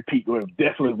 you repeat, or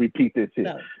definitely repeat this here.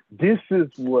 No. This is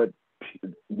what,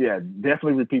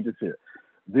 definitely repeat this here.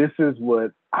 This is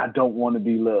what I don't want to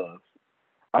be loved,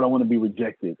 I don't want to be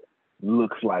rejected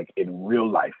looks like in real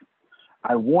life.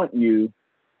 I want you,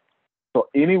 so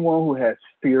anyone who has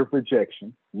fear of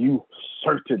rejection, you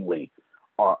certainly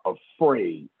are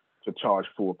afraid to charge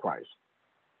full price.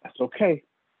 That's okay.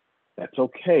 That's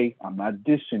okay. I'm not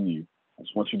dissing you. I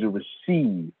just want you to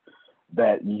receive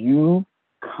that you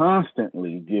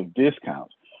constantly give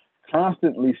discounts,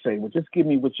 constantly say, well, just give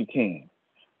me what you can,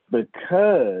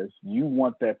 because you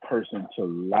want that person to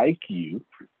like you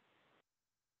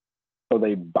so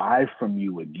they buy from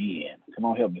you again. Come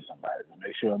on, help me somebody.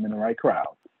 Make sure I'm in the right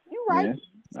crowd. You're right. Yes?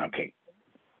 Okay.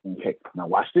 Now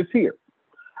watch this here.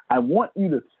 I want you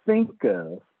to think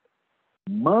of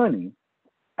money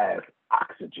as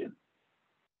oxygen.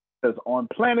 Because on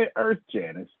planet Earth,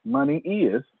 Janice, money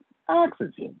is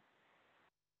oxygen.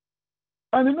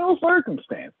 Under no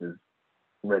circumstances,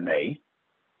 Renee,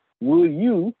 will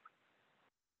you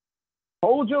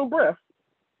hold your breath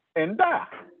and die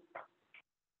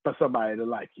for somebody to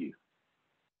like you?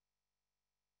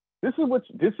 This is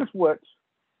what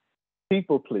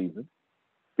people pleasing,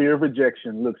 fear of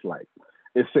rejection looks like.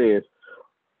 It says,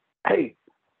 hey,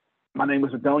 my name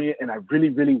is Adonia, and I really,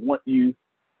 really want you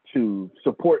to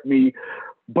support me,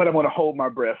 but I'm going to hold my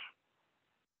breath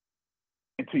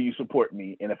until you support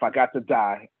me. And if I got to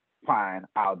die, fine,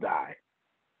 I'll die.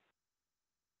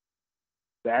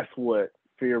 That's what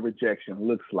fear of rejection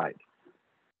looks like.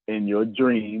 In your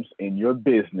dreams, in your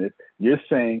business, you're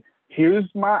saying, here's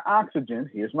my oxygen,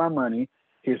 here's my money,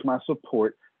 here's my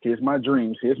support, here's my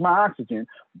dreams, here's my oxygen,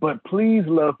 but please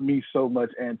love me so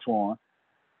much, Antoine,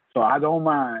 so I don't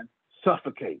mind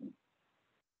suffocating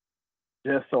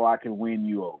just so I can win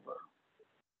you over.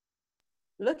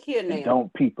 Look here now. And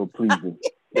don't people pleasing.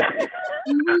 And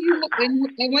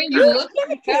when you look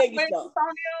at that,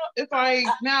 it's like,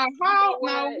 now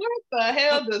what the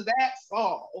hell does that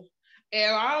solve?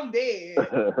 And I'm dead,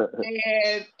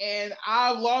 and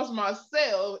I've lost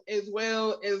myself as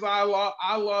well as I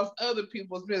lost other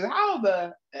people's business.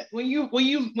 When you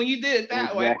did it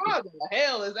that way, how the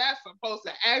hell is that supposed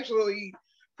to actually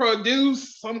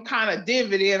produce some kind of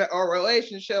dividend or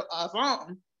relationship or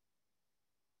something?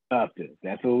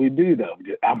 That's what we do, though.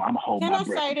 I'm holding my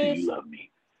breath until you love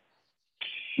me.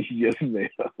 Yes, ma'am.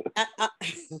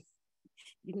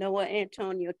 You know what,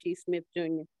 Antonio T. Smith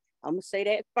Jr., I'm going to say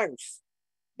that first.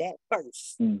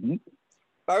 Mm-hmm.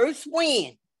 First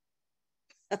win.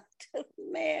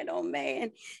 Man, oh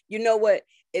man. You know what?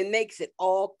 It makes it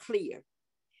all clear.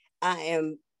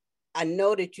 I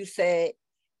know that you said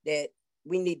that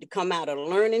we need to come out of the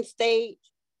learning stage,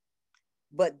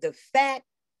 but the fact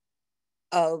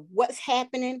of what's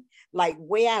happening, like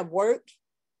where I work,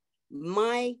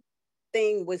 my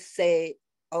thing was said,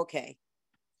 okay,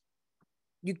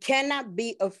 you cannot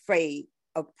be afraid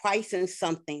of pricing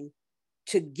something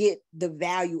to get the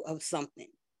value of something.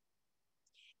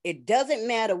 It doesn't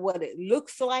matter what it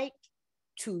looks like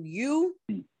to you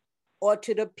or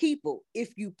to the people.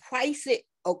 If you price it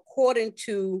according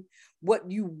to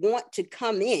what you want to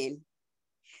come in,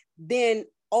 then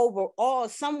overall,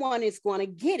 someone is going to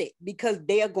get it because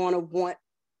they're going to want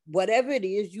whatever it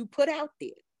is you put out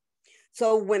there.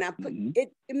 So when I put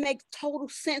it makes total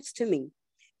sense to me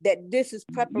that this is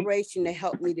preparation to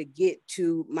help me to get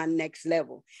to my next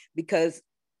level, because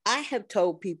I have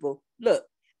told people, look,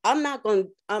 I'm not going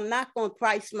to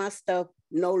price my stuff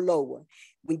no lower.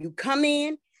 When you come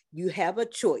in, you have a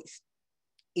choice.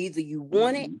 Either you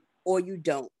want it or you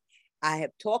don't. I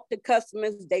have talked to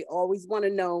customers. They always want to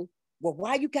know, well,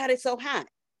 why you got it so high?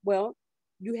 Well,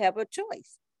 you have a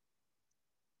choice.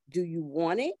 Do you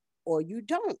want it or you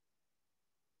don't?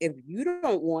 If you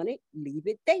don't want it, leave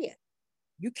it there.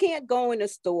 You can't go in a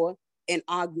store and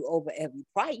argue over every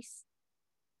price.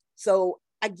 So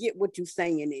I get what you're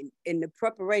saying in the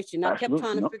preparation. I kept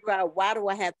trying to figure out, why do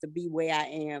I have to be where I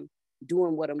am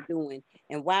doing what I'm doing?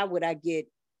 And why would I get,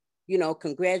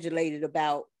 congratulated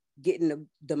about getting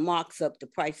the marks up, the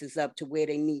prices up to where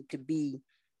they need to be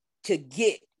to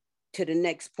get to the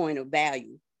next point of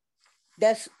value?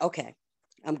 That's okay.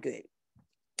 I'm good.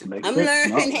 I'm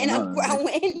learning and I'm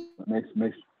growing.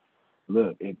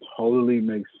 Look, it totally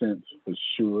makes sense for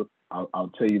sure.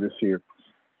 I'll tell you this here.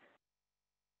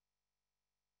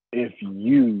 If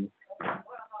you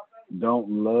don't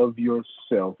love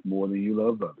yourself more than you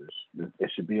love others,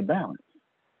 it should be a balance.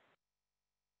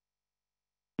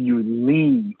 You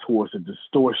lean towards a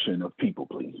distortion of people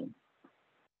pleasing.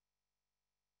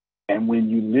 And when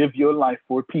you live your life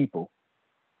for people,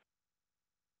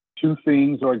 two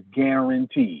things are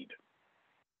guaranteed.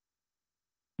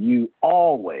 You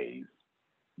always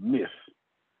miss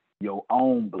your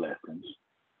own blessings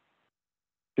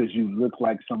because you look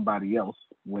like somebody else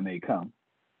when they come.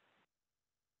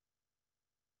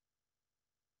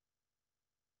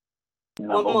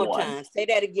 One more time. Say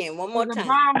that again. One more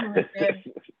time.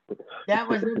 That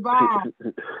was a bomb.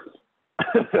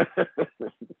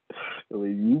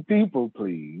 When you people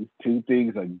please, two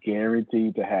things are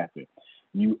guaranteed to happen.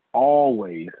 You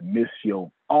always miss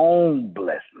your own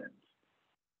blessings.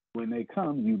 When they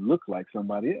come, you look like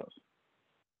somebody else.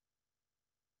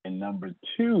 And number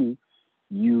two,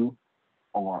 you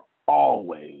are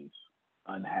always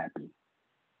unhappy.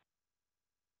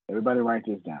 Everybody write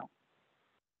this down.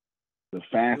 The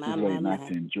fastest way not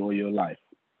to enjoy your life.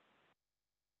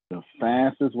 The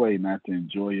fastest way not to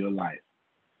enjoy your life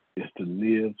is to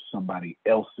live somebody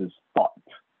else's thought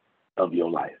of your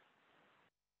life.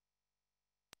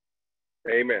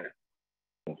 Amen.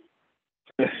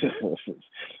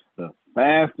 The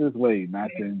fastest way not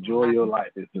to enjoy your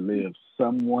life is to live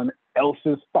someone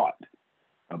else's thought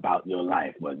about your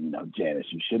life. Well, Janice,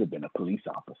 you should have been a police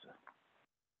officer.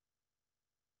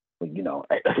 But,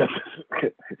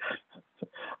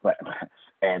 but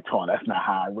Antoine, that's not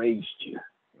how I raised you,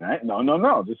 right?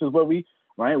 No. This is what we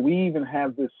even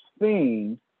have this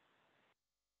thing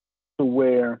to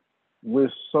where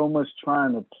we're so much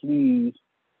trying to please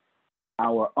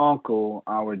our uncle,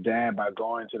 our dad by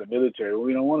going to the military.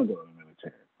 We don't want to go to the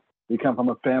military. We come from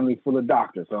a family full of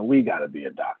doctors, so we got to be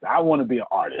a doctor. I want to be an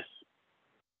artist.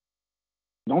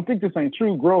 Don't think this ain't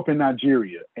true. Grow up in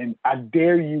Nigeria, and I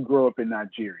dare you grow up in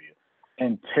Nigeria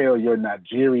and tell your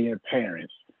Nigerian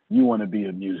parents you want to be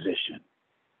a musician.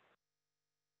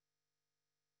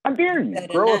 I dare you.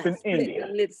 Grow up in India.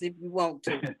 Lips if you want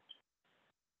to.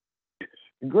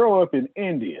 Grow up in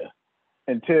India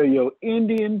and tell your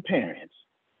Indian parents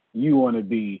you want to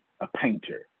be a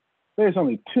painter. There's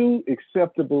only two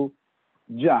acceptable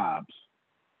jobs.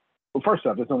 Well, first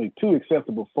off, there's only two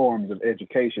acceptable forms of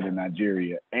education in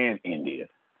Nigeria and India.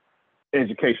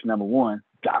 Education number one,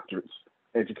 doctorates.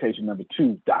 Education number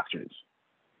two, doctorates.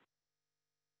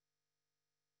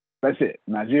 That's it.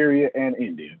 Nigeria and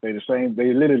India. They're the same.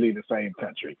 They're literally the same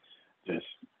country. Just,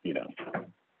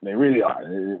 they really are.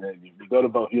 You go to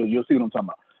vote, you'll see what I'm talking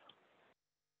about.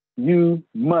 You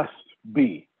must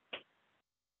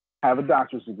have a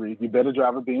doctorate degree. You better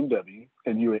drive a BMW,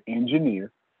 and you're an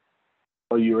engineer,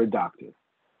 or you're a doctor.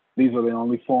 These are the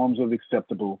only forms of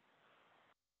acceptable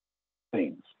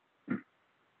things.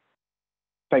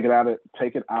 Take it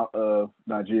out of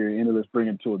Nigeria, and let's bring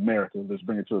it to America. Let's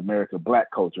bring it to America,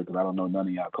 Black culture, because I don't know none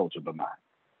of y'all culture but mine.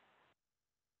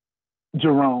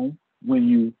 Jerome, when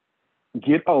you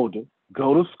get older,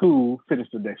 go to school, finish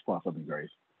the next part of the Grace.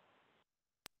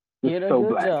 Get a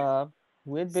good job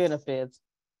with benefits,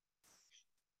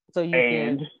 so you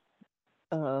can.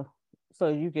 Well,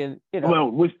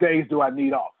 which days do I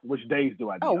need off? Which days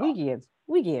do I need off?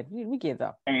 Weekends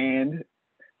off.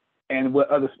 And what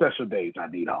other special days I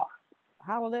need off?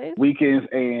 Holidays, weekends,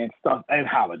 and stuff, and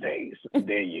holidays.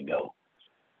 There you go.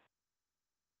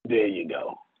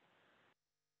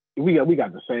 We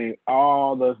got the same.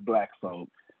 All us Black folk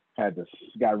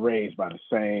got raised by the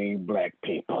same Black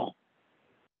people.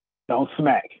 Don't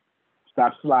smack.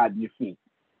 Stop sliding your feet.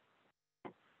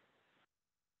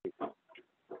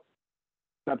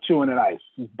 Stop chewing that ice.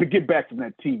 Get back from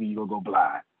that TV. You're gonna go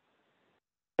blind.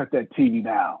 Cut that TV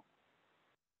down.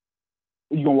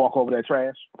 You gonna walk over that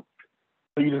trash?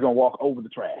 Or you just gonna walk over the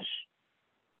trash?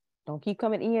 Don't keep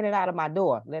coming in and out of my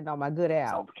door, letting all my good air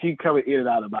out. Keep coming in and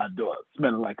out of my door,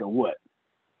 smelling like a what?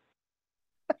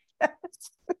 A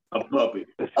puppy.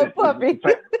 A puppy.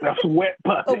 That's a wet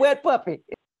puppy. A wet puppy.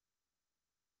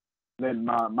 Letting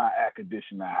my air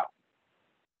conditioner out.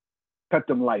 Cut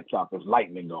them lights off. There's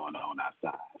lightning going on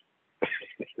outside.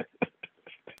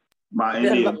 My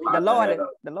Indian father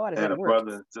had a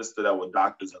brother and sister that were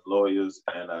doctors and lawyers,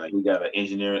 and he got an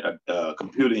engineering, a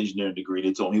computer engineering degree.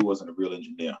 They told him he wasn't a real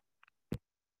engineer.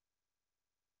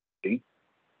 See?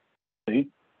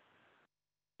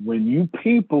 When you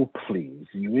people please,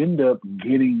 you end up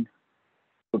getting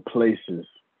the places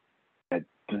that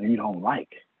you don't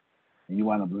like. You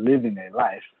wind up living a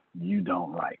life you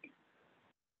don't like.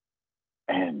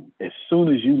 And as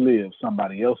soon as you live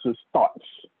somebody else's thoughts,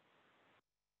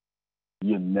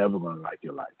 you're never going to like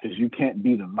your life because you can't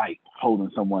be the light holding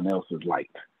someone else's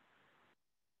light.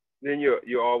 Then you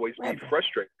always be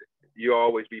frustrated. You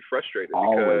always be frustrated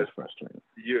always because frustrated.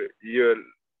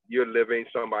 You're living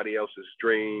somebody else's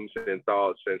dreams and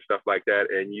thoughts and stuff like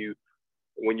that. And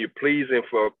when you're pleasing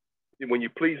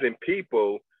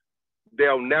people,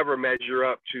 they'll never measure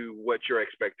up to what your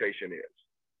expectation is.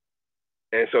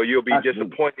 And so you'll be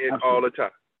disappointed all the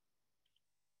time.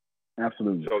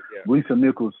 Absolutely. So, yeah. Lisa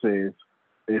Nichols says,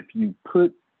 if you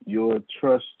put your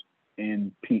trust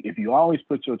in people, if you always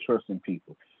put your trust in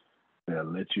people, they'll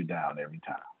let you down every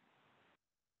time.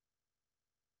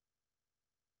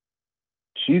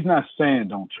 She's not saying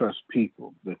don't trust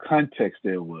people. The context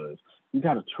there was, you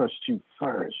got to trust you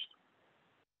first.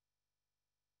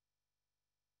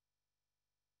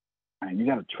 And you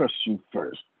got to trust you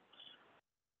first.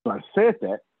 So I said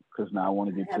that because now I want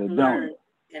to get to Adonia.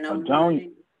 And I'm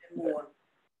learning more.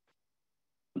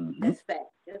 Mm-hmm. That's fact.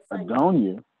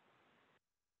 Adonia,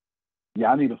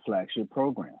 y'all need a flagship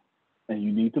program. And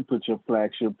you need to put your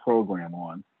flagship program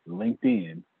on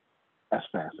LinkedIn as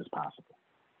fast as possible.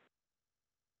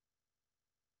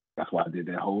 That's why I did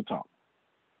that whole talk.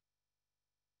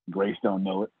 Grace don't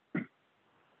know it,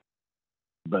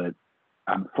 but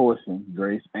I'm forcing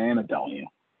Grace and Adonia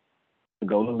to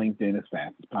go to LinkedIn as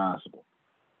fast as possible.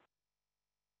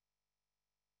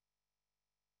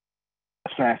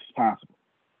 As fast as possible.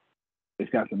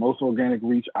 It's got the most organic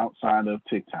reach outside of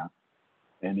TikTok.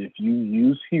 And if you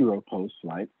use hero posts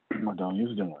like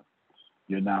Adonia's doing,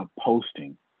 you're now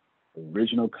posting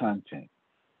original content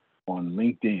on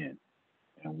LinkedIn.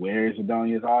 And where is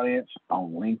Adonia's audience?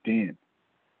 On LinkedIn.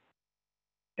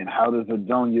 And how does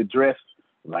Adonia dress?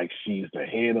 Like she's the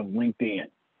head of LinkedIn.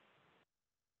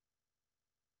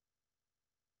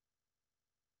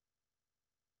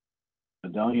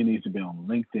 Adonia needs to be on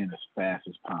LinkedIn as fast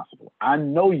as possible. I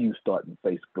know you starting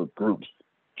Facebook groups.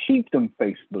 Keep them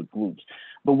Facebook groups.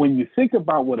 But when you think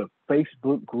about what a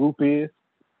Facebook group is,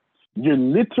 you're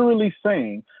literally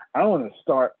saying, I want to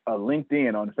start a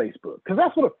LinkedIn on Facebook, because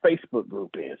that's what a Facebook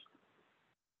group is.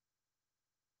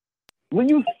 When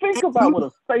you think about what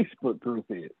a Facebook group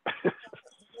is. That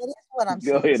is what I'm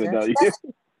Go saying. ahead, Adonia. That's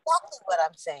exactly what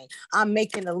I'm saying. I'm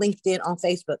making a LinkedIn on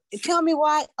Facebook. Tell me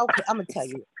why? Okay, I'm going to tell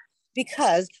you.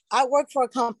 Because I work for a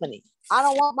company. I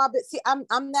don't want my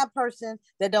I'm that person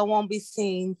that don't want to be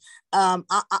seen. I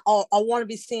want to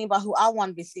be seen by who I want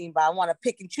to be seen by. I want to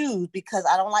pick and choose because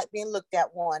I don't like being looked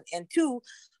at, one. And two,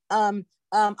 I'm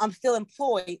still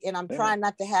employed and I'm trying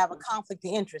not to have a conflict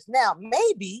of interest. Now,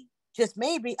 maybe, just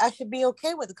maybe, I should be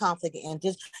okay with the conflict of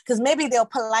interest because maybe they'll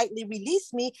politely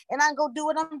release me and I go do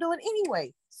what I'm doing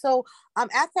anyway. So I'm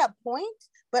at that point,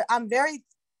 but I'm very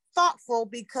thoughtful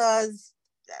because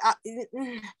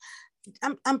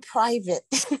I'm private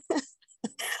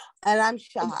and I'm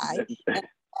shy. And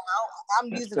I'm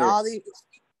using all these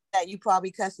that you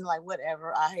probably cussing like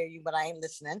whatever. I hear you, but I ain't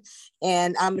listening.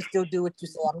 And I'm still do what you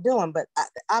say I'm doing. But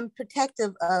I'm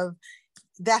protective of.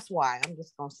 That's why I'm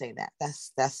just gonna say that.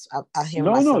 That's I hear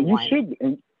myself. You should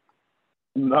be.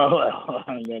 No,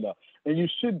 and you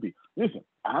should be. Listen,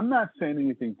 I'm not saying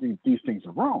anything. These things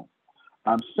are wrong.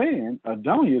 I'm saying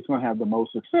Adonia is going to have the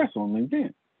most success on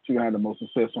LinkedIn. She's going to have the most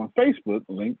success on Facebook,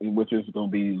 which is going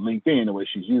to be LinkedIn the way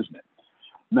she's using it.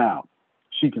 Now,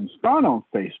 she can start on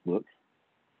Facebook,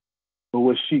 but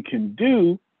what she can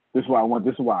do, this is why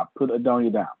I put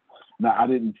Adonia down. Now, I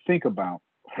didn't think about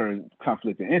her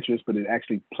conflict of interest, but it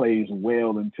actually plays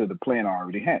well into the plan I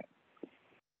already had.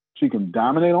 She can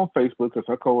dominate on Facebook because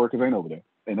her coworkers ain't over there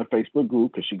in a Facebook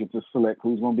group because she gets to select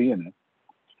who's going to be in there.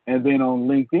 And then on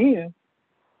LinkedIn,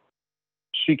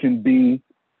 she can be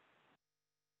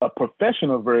a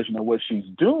professional version of what she's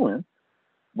doing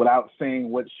without saying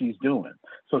what she's doing.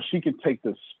 So she can take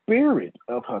the spirit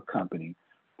of her company,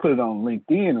 put it on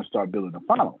LinkedIn and start building a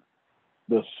following.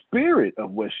 The spirit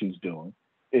of what she's doing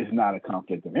is not a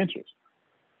conflict of interest.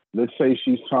 Let's say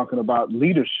she's talking about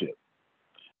leadership.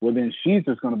 Well, then she's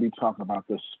just going to be talking about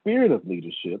the spirit of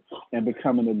leadership and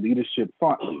becoming a leadership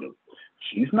thought leader.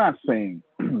 She's not saying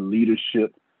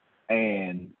leadership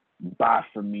and buy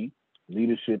from me,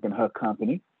 leadership in her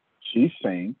company. She's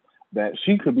saying that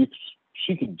she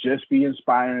could just be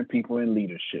inspiring people in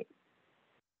leadership.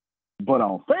 But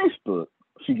on Facebook,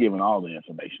 she's giving all the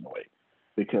information away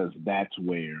because that's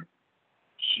where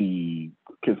she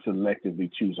can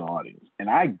selectively choose her audience. And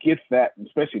I get that,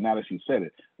 especially now that she said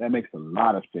it, that makes a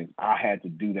lot of sense. I had to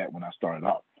do that when I started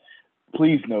off.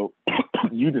 Please note,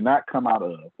 you did not come out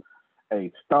of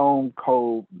a stone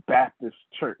cold Baptist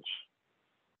church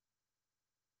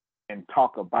and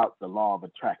talk about the law of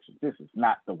attraction. This is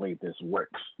not the way this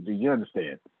works. Do you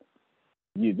understand?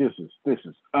 This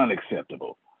is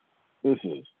unacceptable. This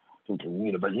is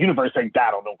the universe ain't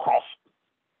died on no cross.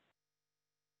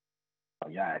 Oh,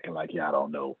 y'all acting like y'all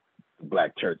don't know the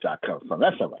black church I come from.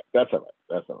 That's all right. That's all right.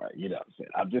 That's all right. You know what I'm saying?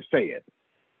 I'm just saying.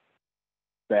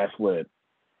 That's what.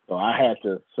 So I had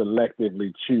to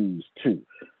selectively choose too.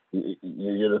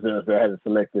 You understand? I had to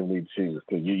selectively choose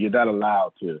because you're not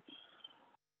allowed to.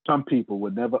 Some people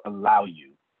would never allow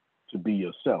you to be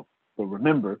yourself. But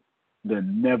remember, they're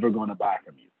never going to buy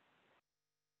from you.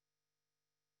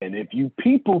 And if you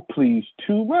people please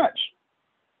too much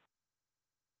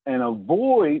and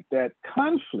avoid that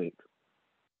conflict,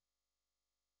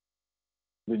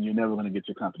 then you're never going to get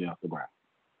your company off the ground.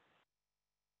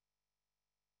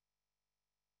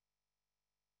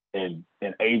 And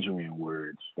in Adrian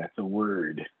words, that's a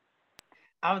word.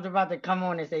 I was about to come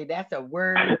on and say that's a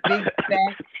word, big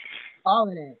fact, all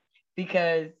of that,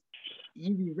 because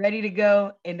you be ready to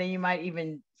go, and then you might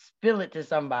even spill it to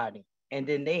somebody, and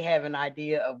then they have an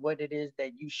idea of what it is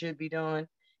that you should be doing,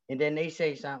 and then they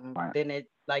say something, right. Then it's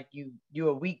like you're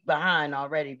a week behind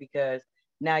already because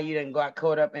now you done got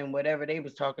caught up in whatever they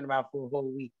was talking about for a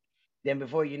whole week. Then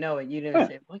before you know it, you done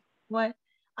said, what?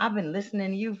 I've been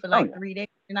listening to you for like 3 days,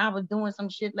 and I was doing some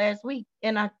shit last week,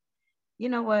 and you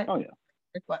know what? Oh yeah.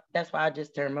 That's why I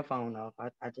just turned my phone off.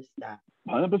 I just stopped.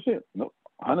 100%. No,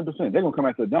 100%. They're gonna come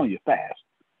after Adonia fast.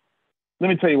 Let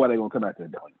me tell you why they're gonna come after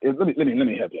Adonia. Let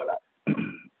me help you out.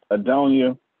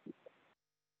 Adonia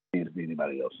needs to be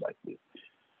anybody else like this.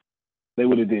 They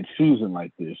would have did Susan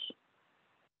like this.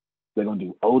 They're gonna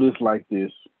do Otis like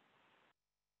this.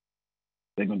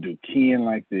 They're gonna do Ken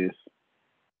like this.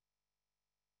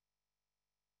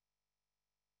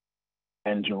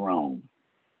 And Jerome.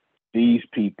 These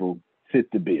people fit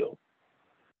the bill.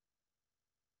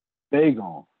 They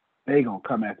gonna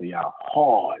come after y'all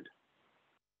hard.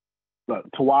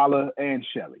 Look, Tawala and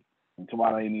Shelly. And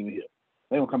Tawala ain't even here.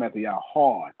 They gonna come after y'all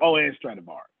hard. Oh, and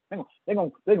Stradivari. They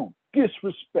gonna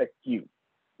disrespect you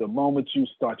the moment you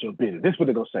start your business. This is what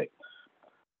they're gonna say.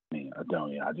 Man,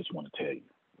 Adonia, I just want to tell you.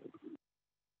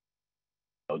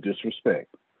 No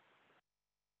disrespect.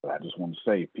 But I just want to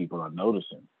say people are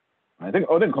noticing. They're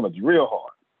gonna come at you real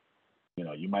hard. You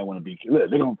know, you might want to be. Look,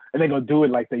 they're gonna do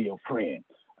it like they're your friend.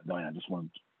 I just want,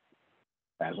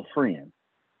 as a friend,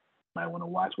 you might want to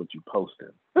watch what you posting.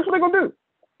 That's what they're gonna do.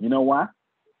 You know why?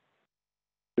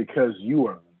 Because you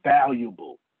are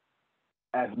valuable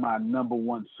as my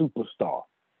 #1 superstar.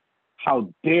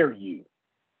 How dare you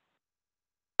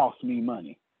cost me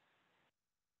money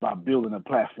by building a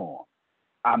platform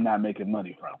I'm not making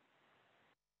money from?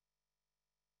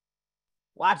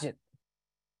 Watch it.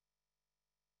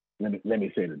 Let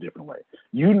me say it a different way.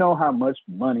 You know how much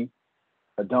money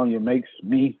Adonia makes?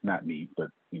 Not me,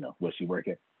 but you know, where she work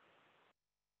at.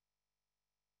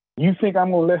 You think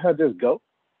I'm gonna let her just go?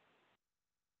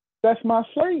 That's my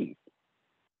slave.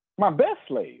 My best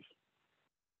slave.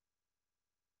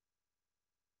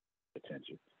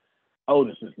 Attention.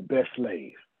 Otis is the best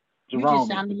slave. Jerome is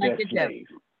the best slave.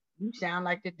 You sound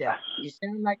like the devil. You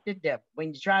sound like the devil.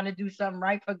 When you're trying to do something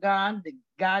right for God,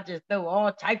 God just throw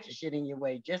all types of shit in your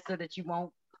way just so that you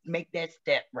won't make that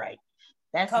step right.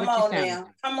 That's what you sound like.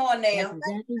 Come on now. That's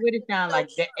exactly what it sounds like.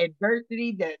 The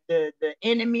adversity, the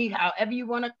enemy, however you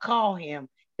want to call him,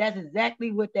 that's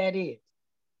exactly what that is.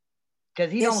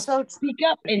 Because he don't speak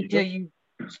up until you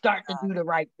start to do the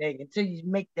right thing, until you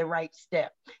make the right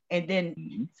step. And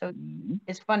then, so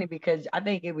it's funny because I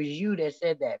think it was you that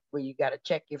said that, where you got to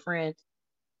check your friends,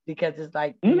 because it's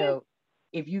like, you know,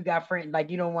 if you got friends, like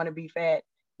you don't want to be fat,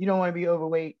 you don't want to be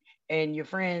overweight, and your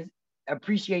friends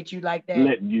appreciate you like that,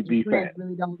 letting you be fat.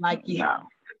 Really don't like you. No.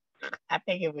 I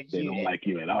think it was they you. They don't like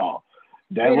you at all.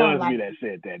 That was me that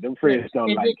said that. Them friends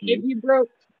don't like you.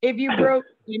 If you broke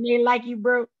and they like you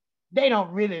broke, they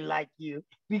don't really like you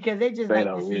because they just They like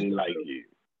to don't see really you. like you.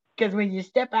 Because when you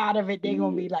step out of it, they're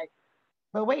gonna be like,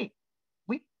 but wait,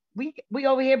 we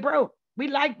over here broke. We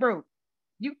like broke.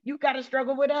 You gotta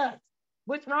struggle with us.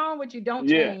 What's wrong with you? Don't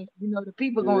change. You know, the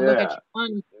people gonna look at you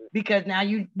funny because now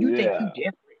you think you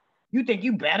different. You think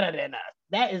you better than us.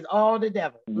 That is all the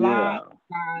devil. Lie,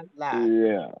 lie, lie.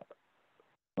 Yeah.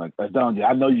 Like, Adonia,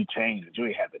 I know you changed, but you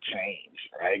ain't had to change,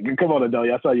 right? Come on,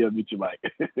 Adonia. I saw you unmute your mic.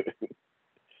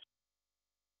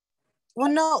 Well,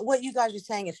 no, what you guys are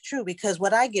saying is true, because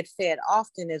what I get fed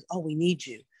often is, "Oh, we need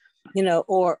you," you know,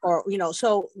 or you know.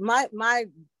 So my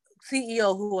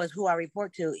CEO, who I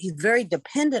report to, he's very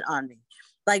dependent on me,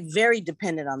 like very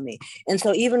dependent on me. And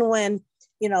so even when,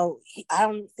 you know, I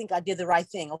don't think I did the right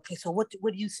thing. Okay, so what do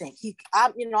you think?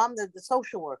 I'm the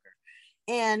social worker,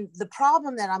 and the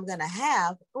problem that I'm going to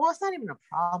have, well, it's not even a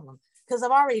problem because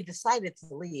I've already decided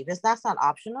to leave. That's not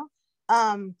optional.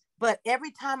 But every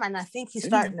time, and I think he's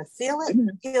starting to feel it,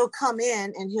 he'll come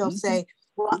in and he'll say,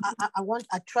 "Well,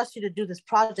 I trust you to do this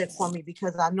project for me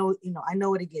because I know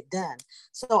it'll get done."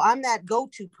 So I'm that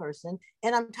go-to person,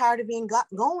 and I'm tired of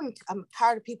I'm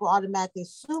tired of people automatically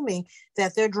assuming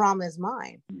that their drama is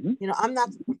mine. You know, I'm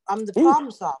the problem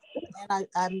solver, and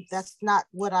I'm that's not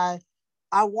what I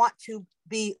want to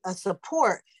be a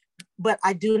support, but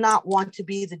I do not want to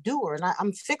be the doer. And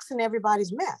I'm fixing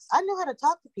everybody's mess. I know how to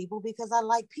talk to people because I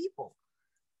like people,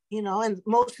 you know, and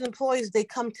most employees, they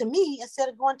come to me instead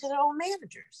of going to their own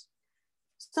managers.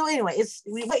 So anyway, it's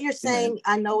what you're saying.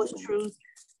 I know it's truth.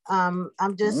 I'm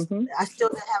just, I still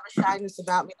have a shyness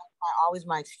about me. That's always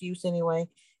my excuse anyway.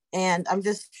 And I'm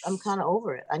kind of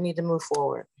over it. I need to move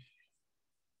forward.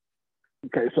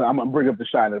 Okay, so I'm gonna bring up the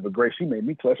shine of a Grace. She made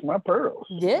me clutch my pearls.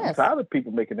 Yes. I'm tired of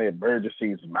people making their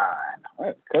emergencies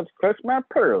mine. Clutch my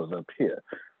pearls up here.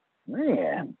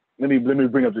 Man. Let me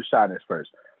bring up the shyness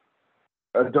first.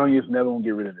 Adonia's never gonna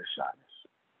get rid of this shyness.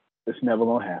 It's never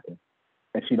gonna happen.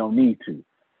 And she don't need to,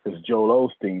 because Joel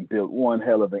Osteen built one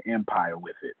hell of an empire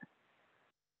with it.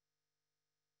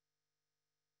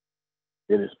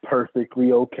 It is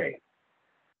perfectly okay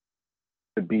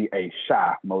to be a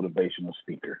shy motivational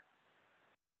speaker.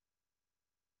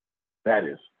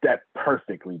 That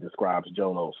perfectly describes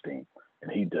Joel Osteen,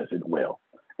 and he does it well.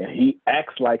 And he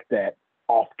acts like that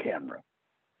off camera.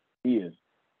 He is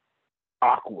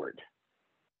awkward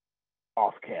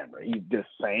off camera. He's the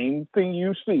same thing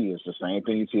you see is the same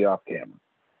thing you see off camera.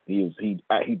 He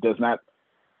does not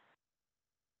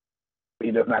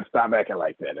stop acting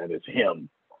like that. That is him.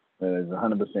 That is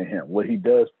 100% him. What he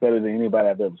does better than anybody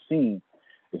I've ever seen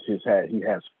is he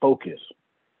has focus.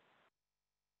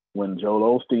 When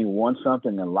Joel Osteen wants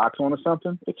something and locks onto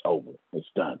something, it's over.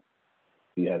 It's done.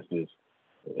 He has this.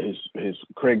 His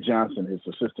Craig Johnson, his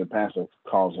assistant pastor,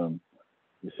 calls him.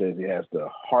 He says he has the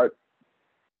heart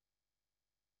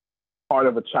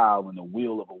of a child and the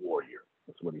will of a warrior.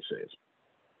 That's what he says.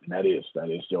 And that is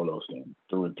Joel Osteen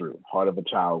through and through. Heart of a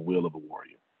child, will of a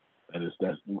warrior. That's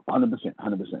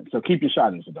 100%. So keep your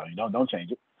shyness, though. Don't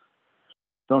change it.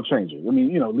 Don't change it. I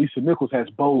mean, Lisa Nichols has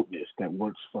boldness that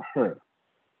works for her.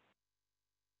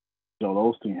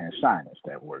 Joel Osteen has shyness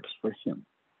that works for him.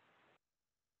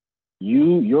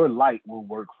 Your light will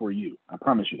work for you. I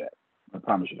promise you that.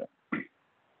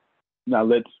 Now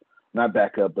let's not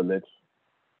back up, but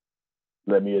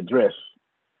let me address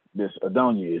this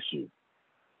Adonia issue.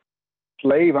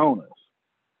 Slave owners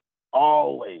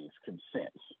always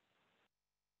consent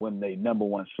when their number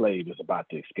one slave is about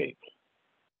to escape.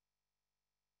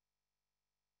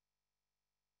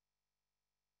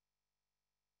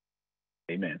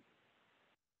 Amen.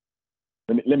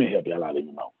 Let me help y'all out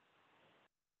even more.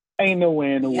 Ain't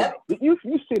nowhere in the world. You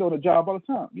see it on the job all the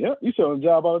time. Yep, you see it on the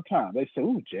job all the time. They say,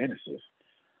 "Ooh, Janice is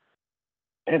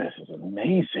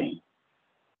amazing.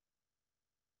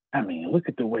 I mean, look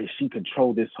at the way she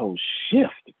controlled this whole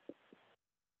shift.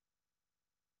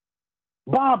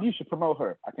 Bob, you should promote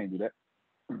her." I can't do that.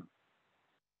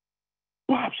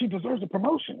 Bob, she deserves a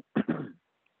promotion.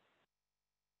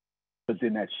 But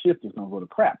then that shift is gonna go to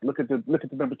crap. Look at the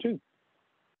number two.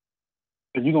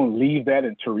 Are you gonna leave that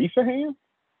in Teresa's hands?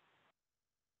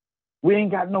 We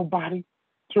ain't got nobody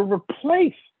to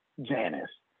replace Janice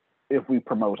if we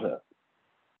promote her.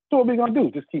 So what we gonna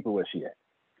do? Just keep her where she at.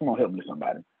 Come on, help me,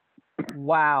 somebody.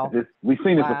 Wow. We've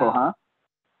seen this before, huh?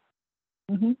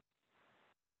 Mm-hmm.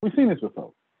 We've seen this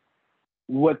before.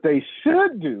 What they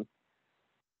should do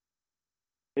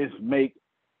is make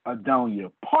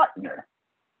Adonia partner,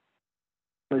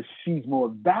 because she's more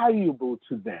valuable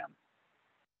to them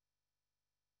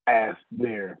as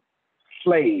their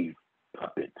slave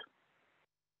puppet.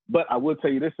 But I will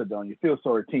tell you this, Adonia, Phil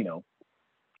Sorrentino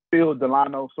Phil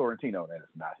Delano Sorrentino. That is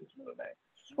not his middle name.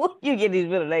 Well, you get these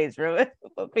middle names from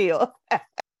Phil.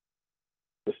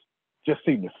 Just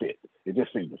seemed to fit. It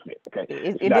just seemed to fit. Okay.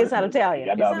 It did sound Italian.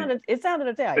 It sounded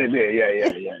Italian.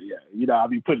 Yeah. You know, I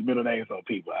be putting middle names on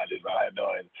people. I had no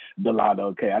Delano.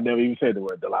 Okay, I never even said the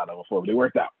word Delano before, but it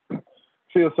worked out.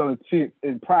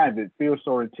 In private, Phil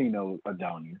Sorrentino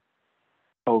Adonia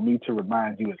told me to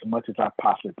remind you as much as I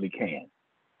possibly can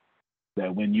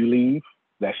that when you leave,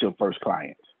 that's your first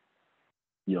client,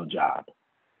 your job.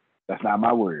 That's not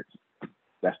my words.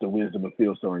 That's the wisdom of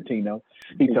Phil Sorrentino.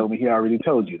 He told me he already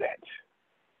told you that.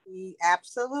 He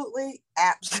absolutely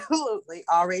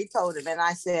already told him. And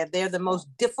I said, they're the most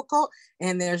difficult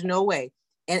and there's no way.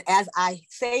 And as I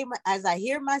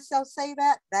hear myself say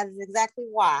that, that is exactly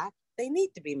why they need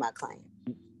to be my client.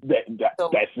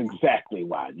 That's exactly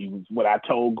why. What I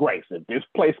told Grace. If this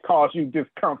place caused you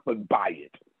discomfort, buy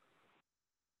it.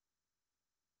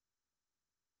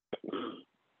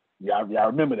 Y'all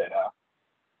remember that, huh?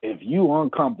 If you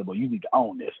uncomfortable, you need to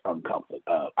own this uncomfort.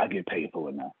 I get paid for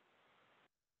it now.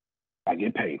 I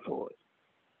get paid for it.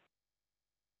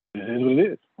 This is what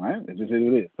it is, right? It just is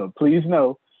what it is. So please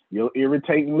know, your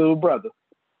irritating little brother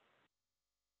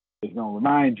is going to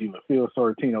remind you of Phil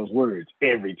Sorrentino's words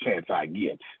every chance I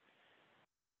get.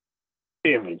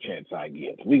 Every chance I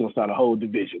get. We're going to start a whole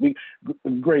division.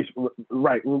 Grace,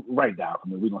 write down for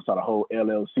me. We're going to start a whole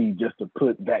LLC just to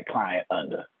put that client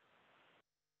under.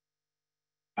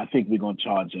 I think we're going to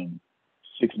charge him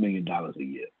 $6 million a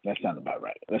year. That sounds about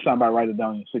right. That sounds about right,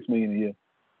 Adonia? $6 million a year?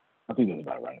 I think that's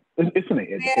about right. It's in the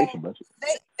education budget.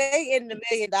 They in the $1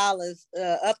 million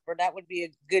upper. That would be a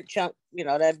good chunk. You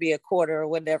know, that'd be a quarter or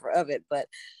whatever of it. But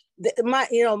my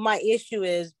issue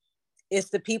is it's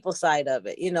the people side of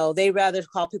it. You know, they rather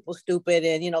call people stupid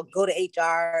and go to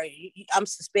HR. I'm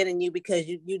suspending you because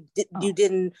you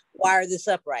didn't wire this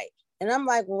up right. And I'm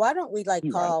like, well, why don't we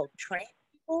call train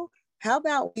people? How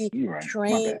about we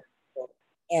train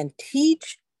and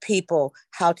teach people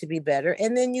how to be better,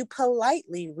 and then you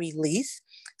politely release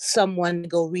someone to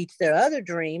go reach their other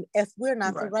dream if we're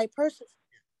not the right person.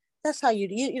 That's how you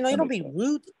don't be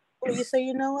rude. You say,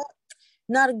 you know what,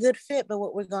 not a good fit, but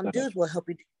what we're going to do is we'll help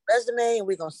you do your resume, and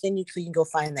we're going to send you so you can go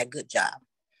find that good job.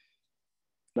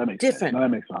 That makes different. Sense. No, that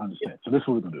makes 100% sense. So this is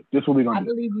what we're going to do. This is what we're going to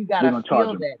do. I believe you got to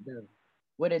feel that, though.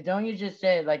 What Adonia just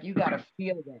said, you got to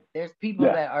feel that. There's people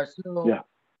that are still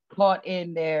caught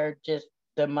in their just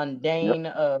the mundane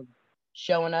of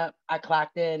showing up. I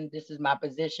clocked in. This is my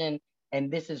position, and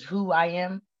this is who I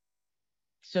am.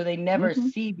 So they never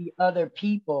see the other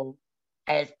people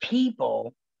as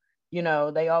people.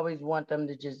 They always want them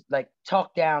to just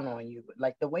talk down on you.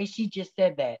 Like the way she just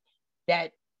said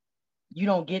that you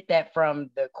don't get that from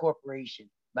the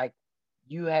corporation.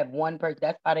 You have one person.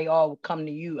 That's why they all come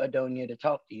to you, Adonia, to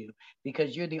talk to you,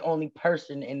 because you're the only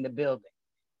person in the building.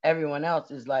 Everyone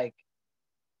else is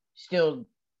still,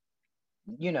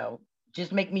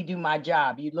 just make me do my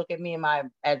job. You look at me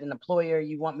as an employer,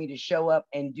 you want me to show up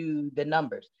and do the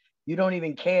numbers. You don't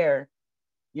even care,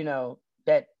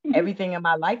 that everything in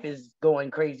my life is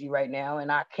going crazy right now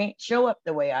and I can't show up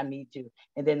the way I need to.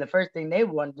 And then the first thing they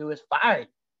want to do is fire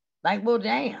you. Well,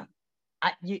 damn.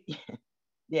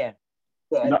 Yeah.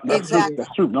 No, exactly. That's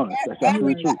true. No, that's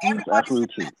absolutely true. That's absolutely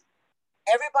true.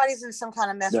 Everybody's in some kind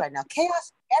of mess right now.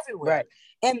 Chaos everywhere. Right.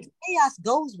 And chaos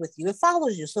goes with you. It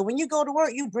follows you. So when you go to work,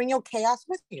 you bring your chaos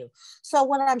with you. So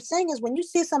what I'm saying is when you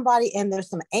see somebody and there's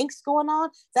some angst going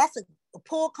on, that's a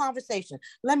full conversation.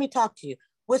 Let me talk to you.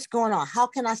 What's going on? How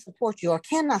can I support you or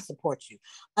can I support you?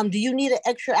 Do you need an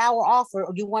extra hour off or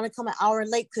do you want to come an hour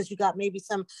late because you got maybe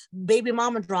some baby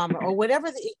mama drama or whatever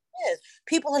it is?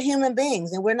 People are human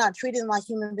beings and we're not treating them like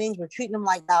human beings. We're treating them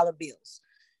like dollar bills.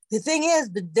 The thing is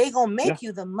that they're going to make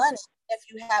you the money if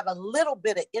you have a little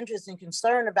bit of interest and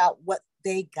concern about what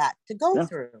they got to go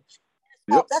through.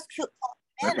 That's pure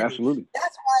humanity. Absolutely.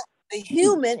 That's why the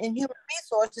human and human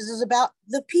resources is about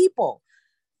the people.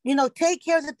 Take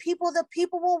care of the people. The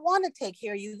people will want to take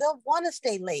care of you. They'll want to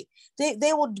stay late.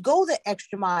 They will go the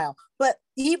extra mile. But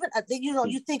even,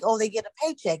 you think, they get a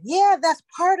paycheck. Yeah, that's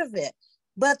part of it.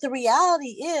 But the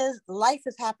reality is life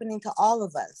is happening to all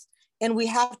of us. And we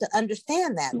have to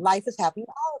understand that life is happening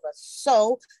to all of us.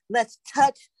 So let's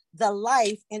touch the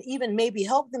life and even maybe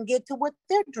help them get to what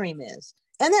their dream is.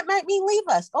 And that might mean leave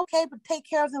us. Okay, but take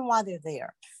care of them while they're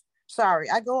there.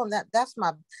 Sorry, I go on that. That's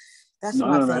my thing. That's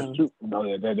true. No,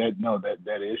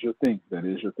 that is your thing. That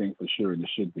is your thing for sure, and it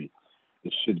should be.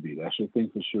 It should be. That's your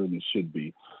thing for sure, and it should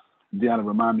be. Deanna,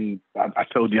 remind me. I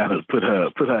told Deanna to put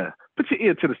your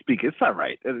ear to the speaker. It's all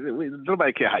right.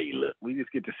 Nobody care how you look. We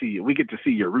just get to see you. We get to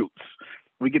see your roots.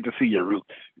 We get to see your roots,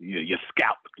 your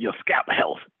scalp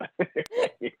health.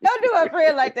 Don't do a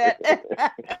friend like that.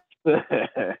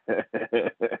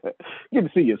 Get to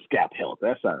see your scalp health.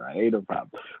 That's all right. Ain't no problem.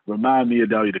 Remind me,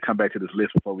 Adelia, to come back to this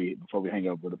list before we hang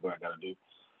up with what I gotta do.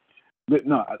 But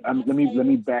no, let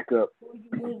me back up.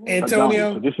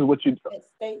 Antonio, so this is what you.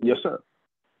 Yes, sir.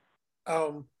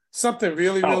 Something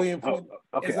really important.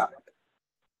 Okay.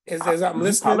 As I'm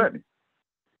listening,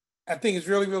 I think it's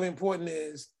really important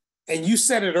is, and you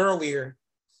said it earlier,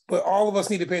 but all of us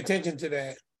need to pay attention to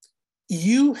that.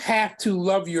 You have to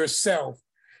love yourself.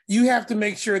 You have to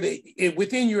make sure that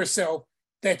within yourself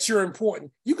that you're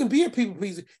important. You can be a people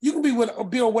pleaser. You can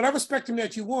be on whatever spectrum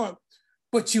that you want,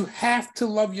 but you have to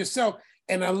love yourself.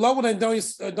 And I love what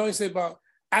Adonia said about,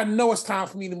 I know it's time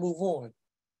for me to move on.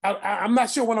 I'm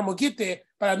not sure when I'm gonna get there,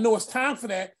 but I know it's time for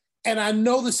that. And I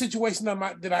know the situation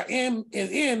that I am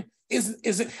in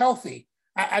isn't healthy.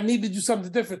 I need to do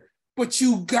something different. But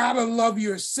you gotta love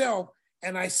yourself.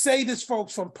 And I say this,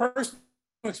 folks, from personal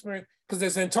experience, because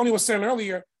as Antonio was saying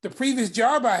earlier, the previous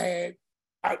job I had,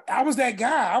 I was that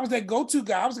guy. I was that go-to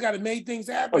guy. I was the guy that made things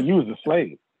happen. Oh, you was a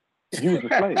slave. You was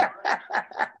a slave.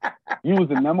 You was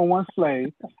the number one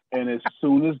slave. And as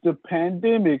soon as the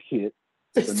pandemic hit,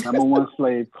 the number one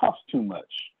slave cost too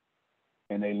much.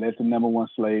 And they let the number one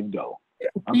slave go.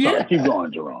 I'm sorry, keep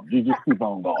going, Jerome. You just keep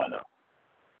on going up.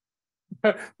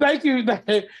 Thank you.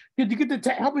 Did you get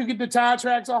help me get the tire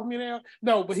tracks off me now?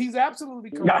 No, but he's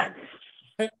absolutely correct.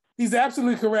 No. He's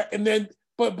absolutely correct. And then,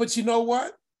 but you know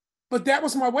what? But that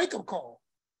was my wake-up call.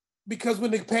 Because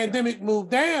when the pandemic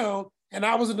moved down and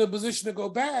I was in the position to go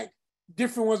back,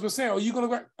 different ones were saying, "Oh, you gonna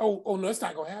go? Oh no, it's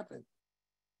not gonna happen.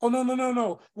 Oh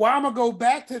no. Why am I go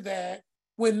back to that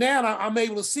when now I'm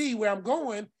able to see where I'm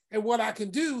going and what I can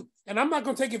do, and I'm not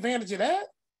gonna take advantage of that?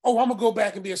 Oh, I'm gonna go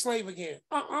back and be a slave again.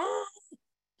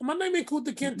 My name ain't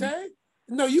Kunta Kinte.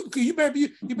 No, you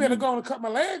better go and cut my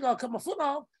leg or cut my foot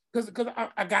off because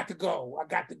I got to go. I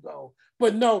got to go.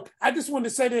 But no, I just wanted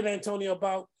to say that, Antonio,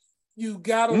 about you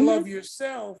gotta love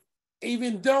yourself,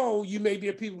 even though you may be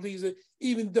a people pleaser,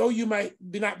 even though you might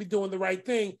not be doing the right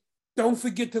thing. Don't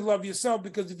forget to love yourself,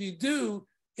 because if you do,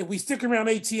 if we stick around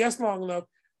ATS long enough,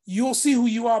 you'll see who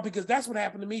you are, because that's what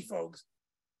happened to me, folks.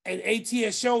 And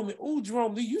ATS showed me, oh,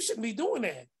 Jerome, you shouldn't be doing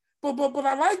that. But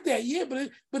I like that, yeah, but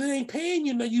it ain't paying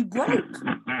you. Now you broke.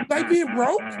 Like being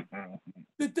broke.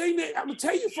 The thing that I'm gonna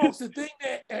tell you, folks, the thing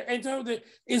that Antonio, that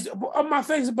is on my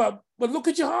face about, but look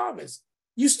at your harvest.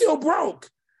 You still broke.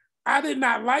 I did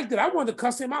not like that. I wanted to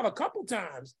cuss him out a couple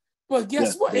times. But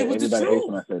guess what? It was the truth.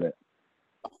 When I say that.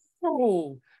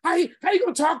 Oh, how you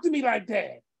gonna talk to me like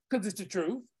that? Because it's the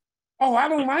truth. Oh, I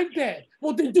don't like that.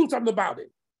 Well, then do something about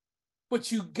it.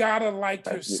 But you gotta like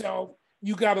yourself.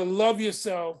 You gotta love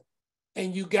yourself,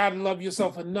 and you gotta love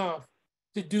yourself enough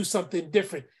to do something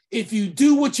different. If you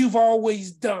do what you've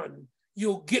always done,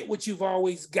 you'll get what you've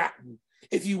always gotten.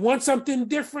 If you want something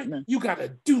different, you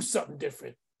gotta do something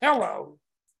different. Hello.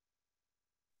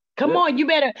 Come on, you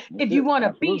better, if you want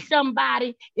to be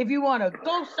somebody, if you want to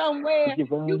go somewhere,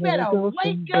 you better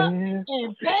wake up and pay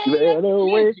attention.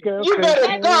 You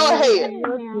better go ahead.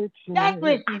 That's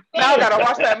what she said. Now I gotta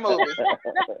watch that movie.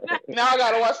 Now I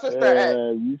gotta watch Sister Act.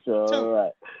 You sure all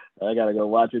right. I gotta go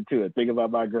watch it too and think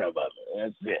about my grandmother.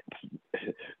 That's it.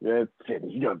 That's it.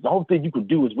 You know, the whole thing you can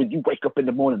do is when you wake up in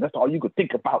the morning, that's all you can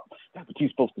think about. That's what you're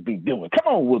supposed to be doing.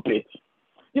 Come on, Whoopi.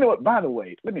 You know what? By the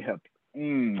way, let me help you.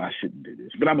 I shouldn't do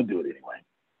this, but I'm gonna do it anyway.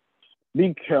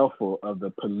 Be careful of the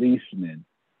policemen.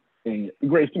 And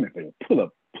Grace, do me a favor.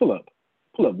 Pull up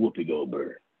Whoopi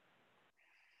Goldberg.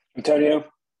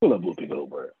 Antonio? Pull up Whoopi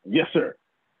Goldberg. Yes, sir.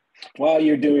 While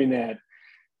you're doing that,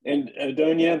 and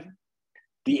Adonia,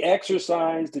 the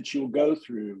exercise that you'll go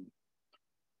through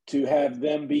to have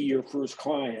them be your first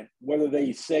client, whether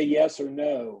they say yes or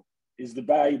no, is the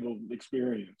valuable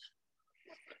experience.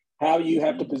 How you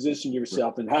have to position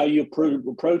yourself and how you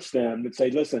approach them and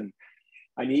say, listen,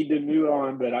 I need to move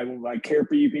on, but I care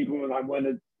for you people and I want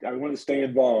to stay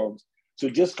involved. So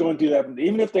just going through that,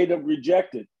 even if they don't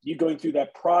reject it, you going through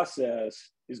that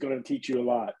process is going to teach you a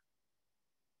lot.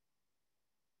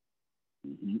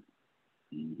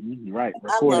 You're right.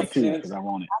 Record it too, because I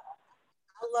want it.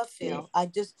 I love Phil.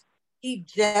 Yeah. He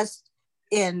just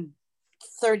in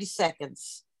 30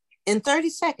 seconds. In 30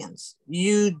 seconds,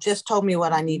 you just told me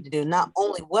what I need to do. Not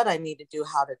only what I need to do,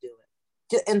 how to do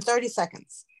it. In 30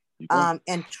 seconds.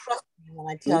 And trust me when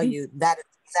I tell you that is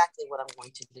exactly what I'm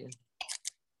going to do.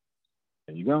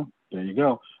 There you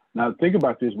go. Now think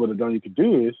about this. What Adonia could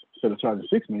do is, instead of charging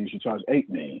 $6 million, she charge $8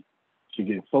 million. She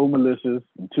get 4 Melissas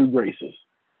and 2 Graces.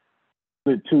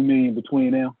 Split $2 million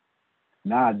between them.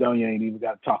 Now Adonia ain't even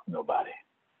got to talk to nobody.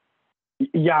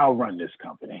 Y'all run this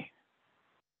company.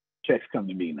 Checks come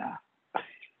to me now.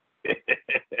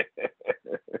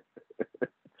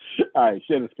 All right,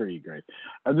 share the screen, Grace.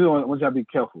 I do want y'all to be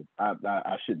careful.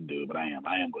 I shouldn't do it, but I am.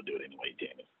 I am going to do it anyway,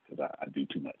 Janice, because I do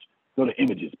too much. Go to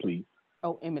images, please.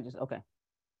 Oh, images. Okay.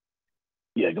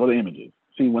 Yeah, go to images.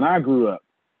 See, when I grew up,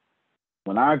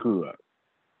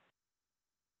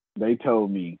 they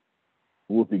told me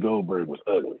Whoopi Goldberg was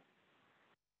ugly.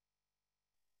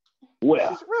 Well,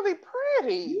 she's really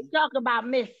pretty. You talk about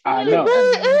Miss I Silly.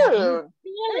 know.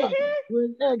 Silly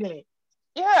was ugly.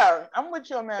 Yeah, I'm with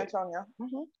you on that, Antonio.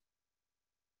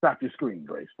 Stop your screen,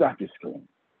 Grace. Stop your screen.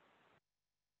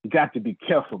 You got to be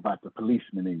careful about the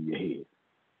policeman in your head.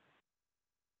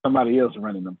 Somebody else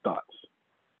running them thoughts.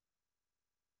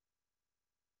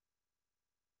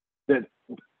 That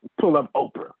pull up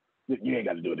Oprah. You ain't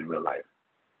got to do it in real life.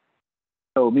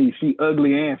 Told me she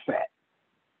ugly and fat.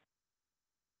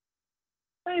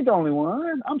 I ain't the only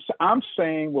one. I'm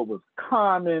saying what was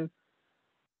common,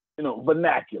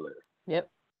 vernacular. Yep.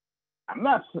 I'm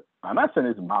not saying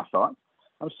this is my thoughts.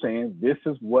 I'm saying this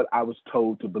is what I was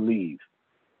told to believe.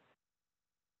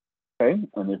 Okay?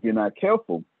 And if you're not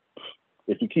careful,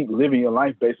 if you keep living your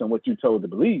life based on what you're told to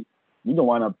believe, you're going to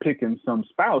wind up picking some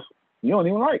spouse you don't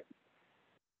even like.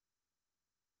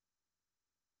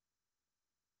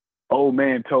 Old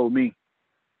man told me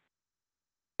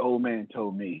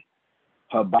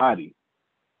her body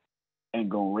ain't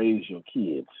going to raise your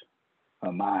kids.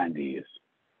 Her mind is.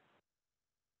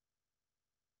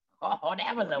 Oh,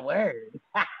 that was a word.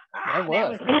 That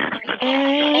was.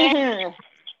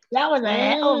 That was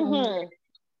a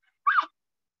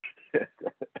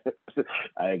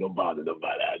I ain't gonna bother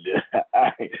nobody out there.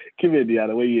 All right. Come here,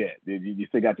 Deanna. Where you at? You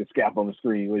still got your scalp on the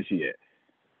screen. Where's she at?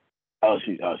 Oh,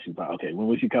 she okay. When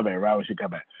will she come back? Right when she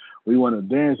come back.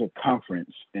 There's a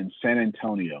conference in San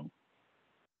Antonio,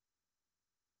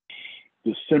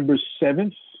 December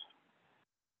 7th,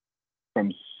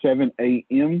 from 7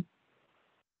 a.m.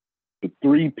 to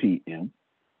 3 p.m.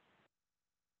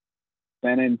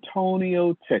 San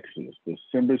Antonio, Texas,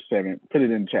 December 7th. Put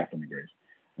it in the chat for me, Grace,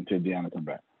 until Deanna come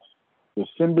back.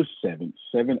 December 7th,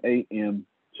 7 a.m.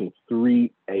 to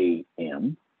 3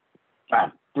 a.m.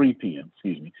 3 p.m.,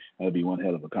 excuse me. That'll be one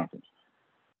hell of a conference.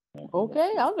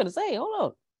 Okay, I was going to say, hold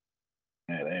on.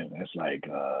 Man, that's like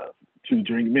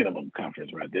 2-drink minimum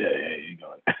conference right there. Yeah, you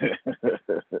go.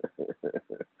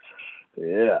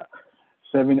 Yeah.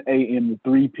 7 a.m. to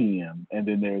 3 p.m. And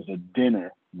then there's a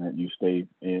dinner that you stay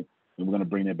in. And we're going to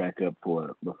bring that back up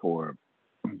before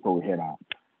we head out,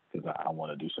 because I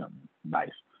want to do something nice.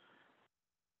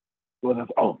 Well, I'm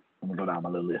going to go down my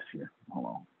little list here. Hold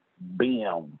on.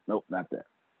 Bam. Nope, not that.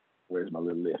 Where's my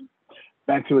little list?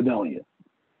 Back to Adonia.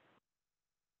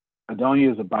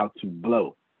 Adonia is about to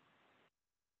blow.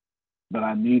 But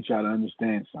I need y'all to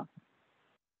understand something.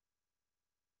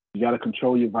 You got to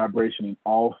control your vibration in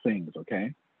all things,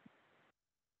 okay?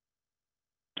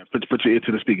 Put your ear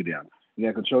to the speaker down. You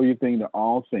got to control your thing to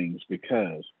all things,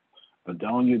 because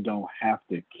Adonia don't have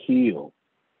to kill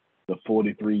the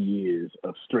 43 years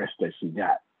of stress that she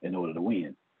got in order to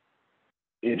win.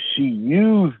 If she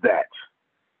used that,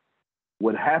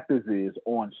 what happens is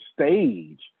on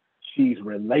stage, she's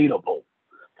relatable,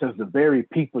 because the very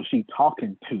people she's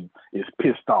talking to is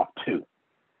pissed off too.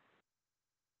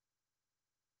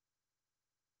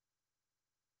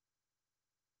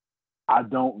 I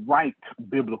don't write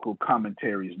biblical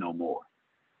commentaries no more.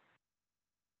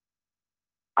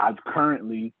 I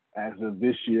currently, as of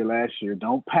this year, last year,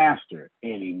 don't pastor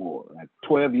anymore. At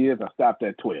 12 years, I stopped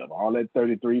at 12. All that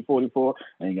 33, 44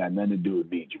 ain't got nothing to do with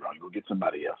me, Jerome. You go get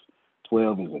somebody else.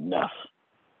 12 is enough.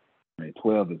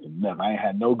 12 is enough. I ain't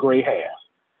had no gray hairs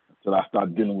until I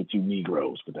start dealing with you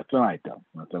Negroes, but that's all right, though.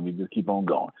 So we just keep on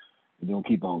going. We're going to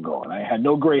keep on going. I ain't had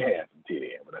no gray hairs until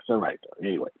then, but that's all right, though.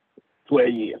 Anyway, 12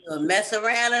 years. You'll mess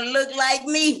around and look like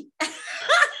me.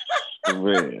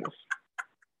 Man.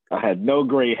 I had no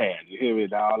gray hairs. You hear me?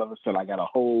 Now all of a sudden I got a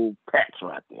whole patch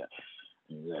right there.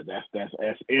 Yeah, that's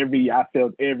every I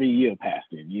felt every year,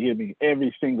 Pastor. You hear me?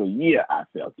 Every single year I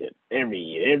felt it. Every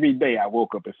year, every day I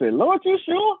woke up and said, "Lord, you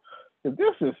sure?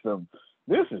 This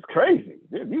is crazy.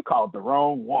 You called the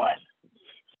wrong one."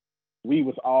 We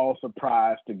was all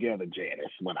surprised together,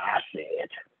 Janice, when I said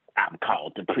I'm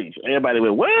called to preach. Everybody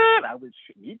went, "What?" I went,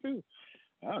 "Me too."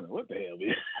 I don't know what the hell,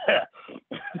 man.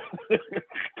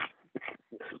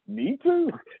 Me too.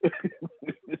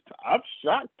 I'm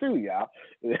shocked too, y'all.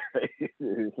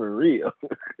 For real.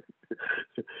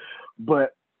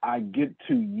 But I get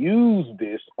to use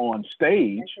this on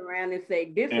stage around and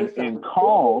say, "This is and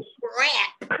calls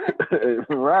crap."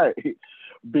 Right.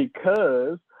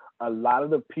 Because a lot of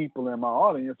the people in my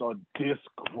audience are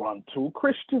disgruntled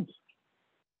Christians.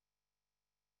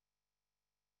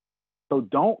 So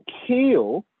don't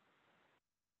kill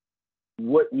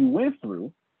what you went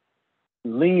through.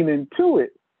 Lean into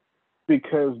it,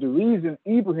 because the reason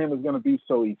Ibrahim is going to be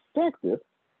so effective,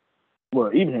 well,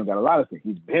 Ibrahim got a lot of things.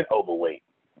 He's been overweight.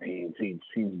 He's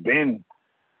been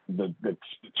the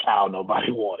child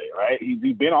nobody wanted, right? He's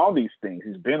been all these things.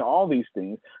 He's been all these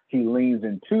things. He leans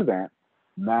into that.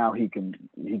 Now he can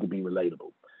be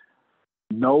relatable.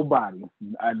 Nobody,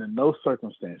 and in no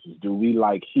circumstances, do we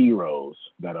like heroes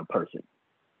that are perfect.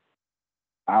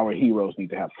 Our heroes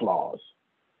need to have flaws.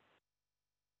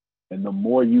 And the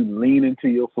more you lean into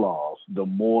your flaws, the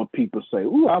more people say,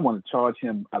 ooh, I want to charge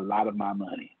him a lot of my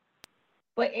money.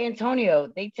 But Antonio,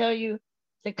 they tell you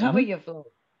to cover your flaws.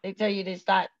 They tell you to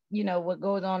start, what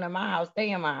goes on in my house,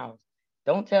 stay in my house.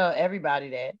 Don't tell everybody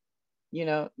that.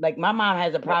 Like my mom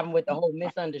has a problem with the whole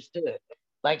misunderstood.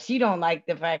 Like she don't like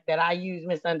the fact that I use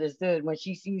misunderstood when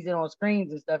she sees it on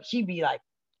screens and stuff. She'd be like,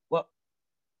 well,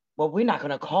 we're not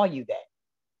going to call you that.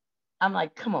 I'm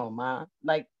like, come on, Mom.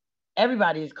 Like,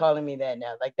 everybody is calling me that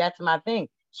now. Like, that's my thing.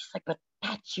 She's like, but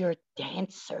that's your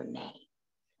dancer name.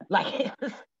 Like,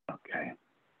 okay.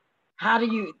 How do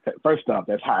you? First off,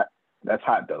 that's hot. That's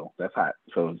hot, though. That's hot.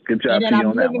 So good job to you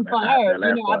on that one. For her.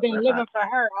 I've been living for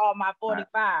her all my 45.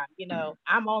 Hot.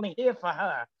 I'm only here for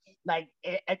her. Like,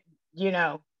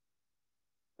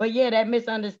 But yeah, that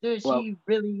misunderstood. Well,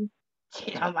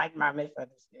 she don't like my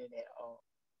misunderstood at all.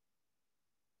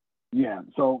 Yeah.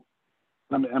 So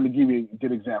I'm gonna give you a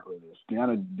good example of this.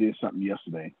 Deanna did something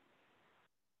yesterday.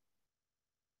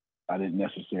 I didn't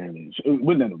necessarily. It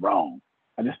wasn't anything wrong.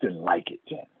 I just didn't like it,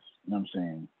 Janice. You know what I'm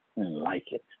saying? I didn't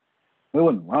like it. It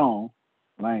wasn't wrong,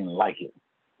 but I didn't like it.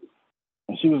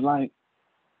 And she was like,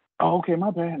 "Oh, okay,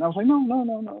 my bad." And I was like, "No,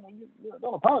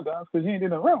 don't apologize because you ain't did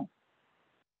nothing wrong."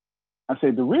 I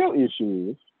said, "The real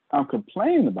issue is I'm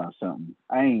complaining about something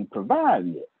I ain't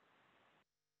provided yet.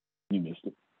 You missed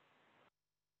it."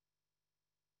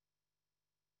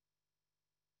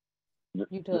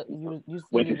 You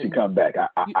wait till she come back.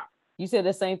 You said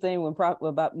the same thing when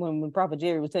Prophet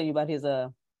Jerry was telling you about his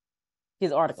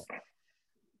article.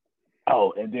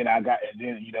 Oh, and then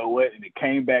you know what? And it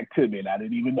came back to me, and I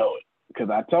didn't even know it because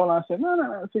I told her, I said,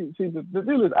 no. See, the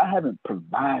deal is I haven't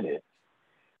provided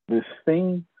this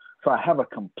thing, so I have a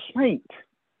complaint.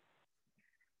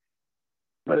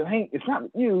 But it's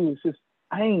not you. It's just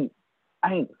I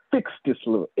ain't fixed this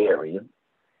little area.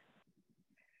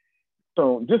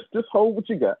 So just hold what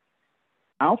you got.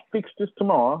 I'll fix this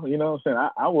tomorrow. You know what I'm saying?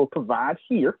 I will provide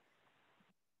here.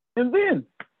 And then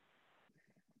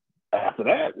after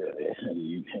that, it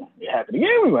happened again.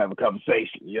 We're going to have a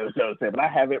conversation. You understand what I'm saying? But I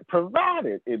haven't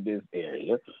provided in this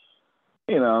area.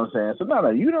 You know what I'm saying? So no,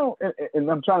 you don't. And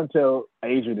I'm trying to tell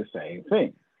Adrian the same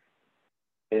thing.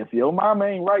 If your mama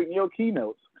ain't writing your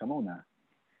keynotes, come on now.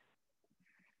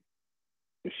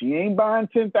 If she ain't buying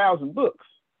 10,000 books,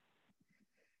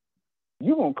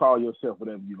 you gonna call yourself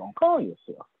whatever you gonna call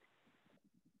yourself.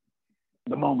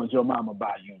 The moment your mama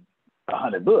buy you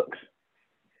 100 books,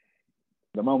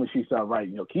 the moment she start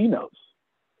writing your keynotes,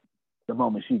 the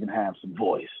moment she can have some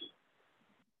voice.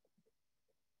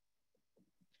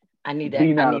 I need that.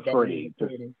 Be not afraid.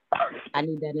 I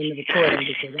need that in the recording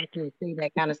because I can't say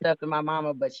that kind of stuff to my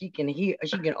mama, but she can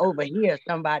overhear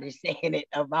somebody saying it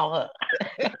about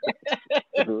her.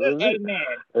 Amen.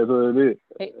 That's what it is.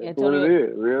 Hey, That's Antonio, what it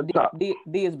is. Real talk. D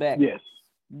is back. Yes.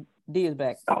 D is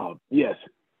back. Oh, yes.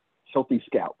 Sophie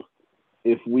Scalp.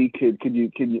 If we could you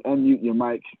unmute your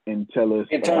mic and tell us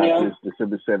Antonio? about this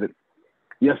December 7th?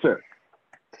 Yes, sir.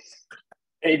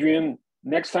 Adrian,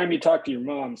 next time you talk to your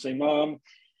mom, say, Mom,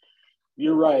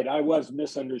 you're right. I was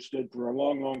misunderstood for a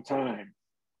long, long time.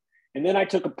 And then I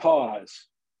took a pause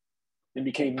and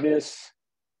became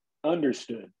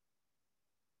misunderstood.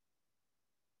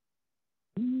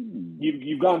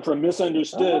 You've gone from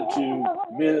misunderstood to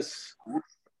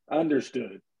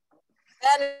misunderstood.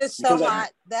 That is so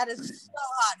hot. That is so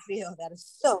hot, Phil. That is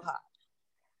so hot.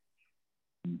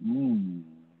 Mm.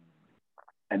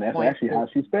 And that's actually how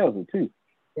she spells it too.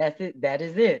 That's it. That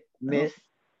is it.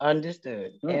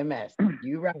 Misunderstood. MS.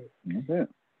 You right. That's it.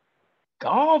 Go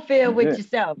on, Phil, with it.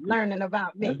 yourself, learning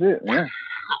about me. That's it.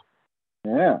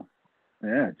 Yeah.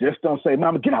 Yeah. Just don't say,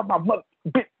 Mama, get out my mother.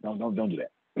 Don't do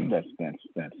that. That's that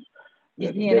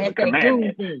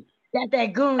goon thing. That's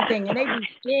that goon thing, and they be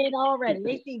scared already.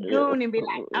 They see goon and be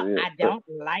like, "Oh, I don't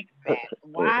like that.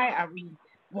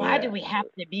 Why do we have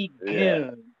to be goon?"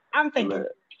 Yeah. I'm thinking,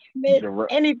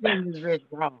 anything is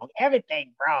wrong.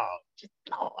 Everything wrong. Just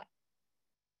Lord.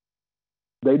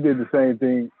 They did the same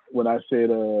thing when I said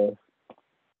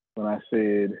when I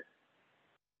said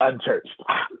unchurched.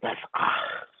 That's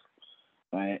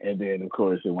right? And then of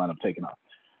course it wound up taking off.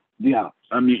 Deanna,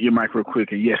 unmute your mic real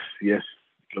quick, and yes,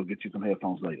 go get you some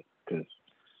headphones later, because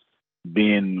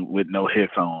being with no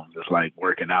headphones is like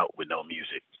working out with no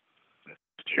music. It's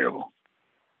terrible.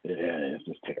 Yeah, it's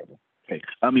just terrible. Okay,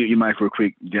 unmute your mic real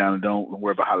quick, Deanna. Don't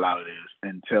worry about how loud it is,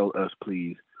 and tell us,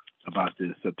 please, about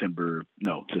the December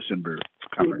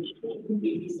conference.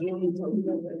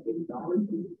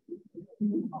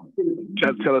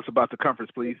 Tell us about the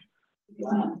conference, please.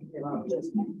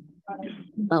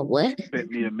 What?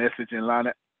 Sent me a message in Line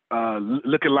App.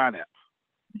 Look at Line App.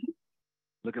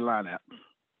 Look at Line App.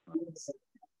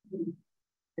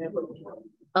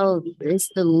 Oh, it's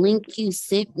the link you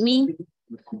sent me?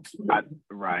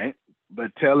 Right.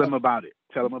 But tell them about it.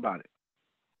 Tell them about it.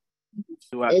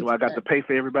 Do I got to pay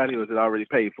for everybody, or is it already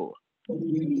paid for?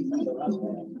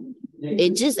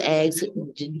 It just asks,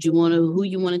 who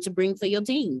you wanted to bring for your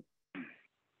team?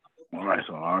 All right,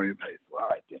 so I already paid for. All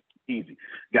right, then. Easy.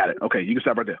 Got it. Okay, you can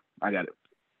stop right there. I got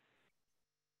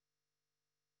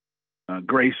it.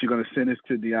 Grace, you're going to send this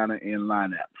to Deanna in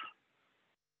Line App.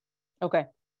 Okay.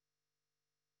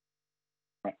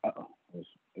 Uh-oh. Is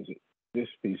it this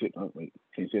piece? Oh, wait.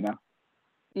 Can you see it now?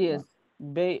 Yes.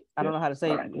 Bay. I don't know how to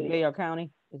say right. it. Bayard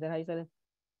County. Is that how you said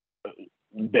it?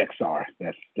 Bexar.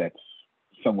 That's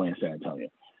somewhere in San Antonio.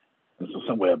 So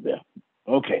somewhere up there.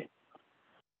 Okay.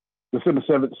 December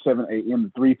 7th, 7 a.m.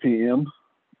 to 3 p.m.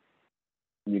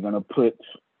 You're gonna put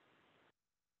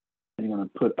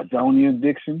Adonia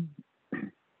Dixon.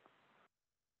 You're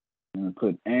gonna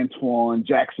put Antoine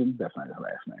Jackson. That's not his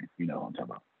last name. You know what I'm talking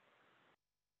about.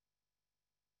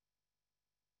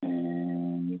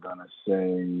 And you're gonna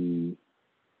say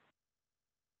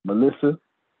Melissa,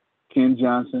 Ken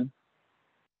Johnson,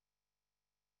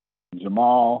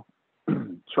 Jamal,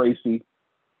 Tracy,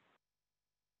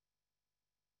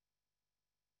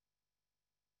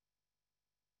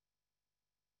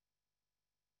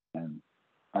 and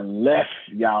unless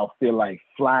y'all feel like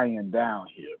flying down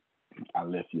here, I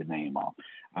left your name off.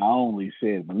 I only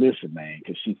said Melissa name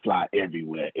because she fly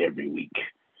everywhere every week.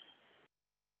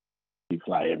 She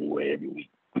fly everywhere every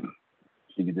week.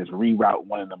 She could just reroute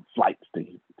one of them flights to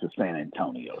San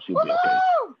Antonio. She'll be okay.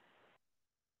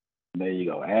 There you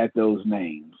go. Add those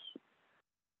names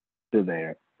to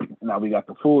there. Now we got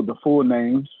the full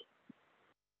names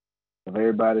of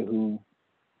everybody who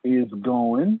is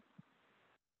going.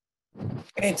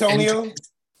 Antonio,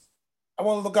 I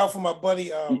want to look out for my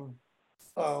buddy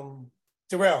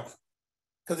Terrell,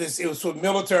 because it was for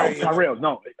military. Oh, Terrell,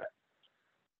 no,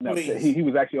 he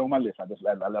was actually on my list. I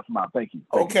left him out. Thank you.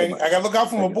 Okay, I got to look out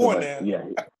for my boy now. Yeah,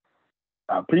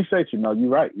 I appreciate you. No, you're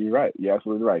right. You're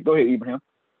absolutely right. Go ahead, Ibrahim.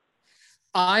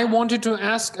 I wanted to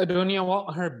ask Adonia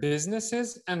what her business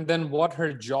is and then what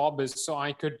her job is, so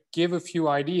I could give a few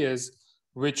ideas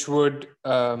which would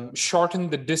shorten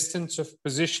the distance of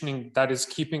positioning that is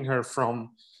keeping her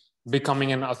from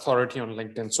becoming an authority on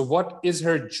LinkedIn. So what is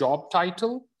her job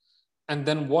title? And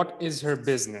then what is her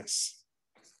business?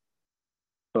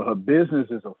 So her business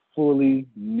is a fully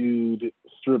nude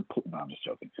strip club. No, I'm just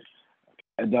joking.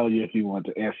 I know you if you want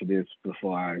to answer this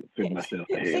before I send myself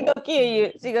ahead. She gonna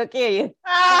kill you.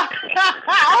 I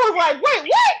was like, wait,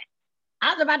 what?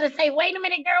 I was about to say, wait a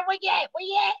minute, girl, where you at?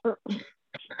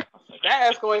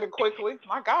 That escalated quickly.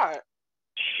 My God.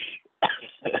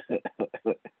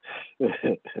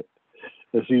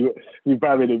 You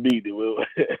probably didn't meet it. Will.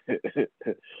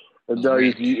 No,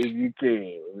 if you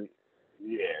can.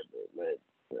 Yeah.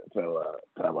 So,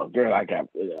 girl, I got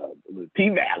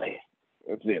P-Valley.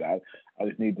 That's it. I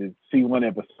just need to see one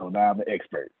episode. Now I'm an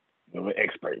expert. I'm an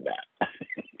expert now.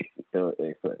 All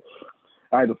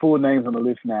right, the full names on the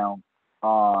list now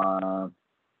are.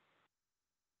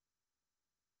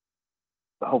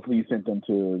 Hopefully you sent them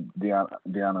to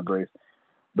Deanna Grace,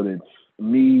 but it's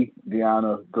me,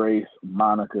 Deanna Grace,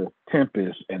 Monica,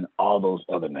 Tempest, and all those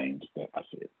other names that I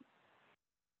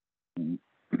said.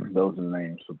 Those are the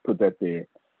names. So put that there.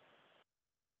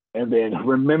 And then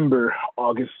remember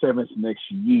August 7th next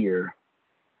year.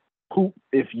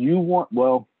 If you want,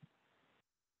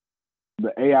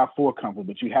 the AI4 company,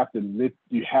 but you have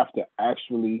to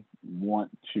actually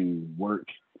want to work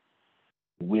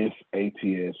with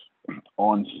ATS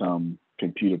on some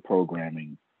computer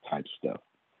programming type stuff.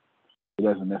 It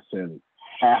doesn't necessarily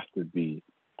have to be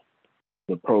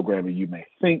the programming you may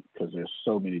think, because there's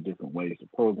so many different ways to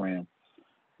program.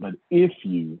 But if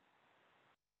you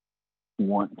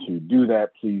want to do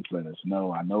that, please let us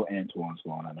know. I know Antoine's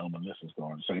going. I know Melissa's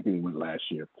going. Same people went last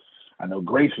year. I know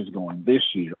Grace is going this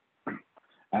year.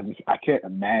 I can't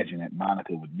imagine that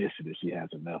Monica would miss it if she has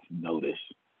enough notice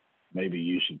maybe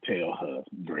you should tell her,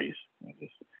 Grace,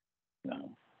 just,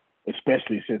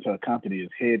 especially since her company is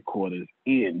headquartered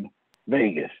in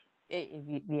Vegas.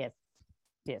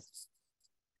 Yes.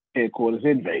 Headquarters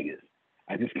in Vegas.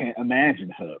 I just can't imagine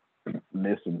her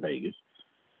missing Vegas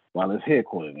while it's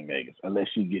headquartered in Vegas, unless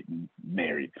she's getting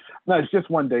married. No, it's just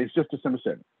one day. It's just December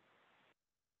 7th.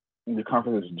 The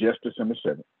conference is just December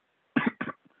 7th.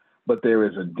 But there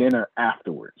is a dinner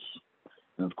afterwards.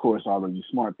 And of course, all of you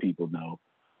smart people know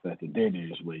that the dinner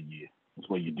is where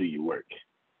you do your work.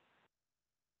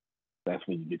 That's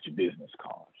where you get your business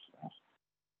cards.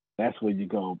 That's where you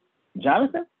go,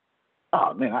 Jonathan?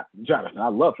 Oh man, Jonathan, I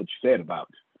love what you said about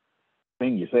the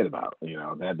thing you said about,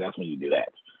 that's when you do that.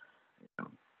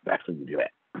 That's when you do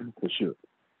that, for sure.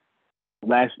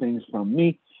 Last things from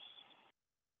me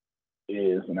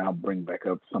is, and I'll bring back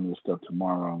up some of the stuff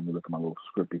tomorrow. I'm gonna look at my little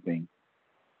scripty thing.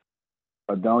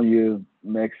 Adonia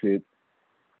makes it.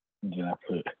 Did I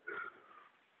put?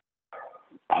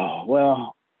 Oh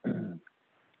well,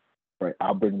 right.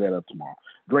 I'll bring that up tomorrow.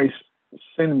 Grace,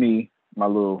 send me my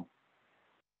little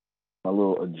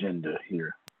agenda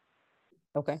here.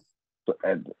 Okay. So,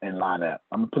 and line up.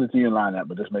 I'm gonna put it to you in line up,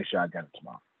 but just make sure I got it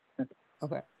tomorrow.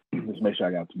 Okay. Just make sure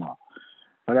I got it tomorrow.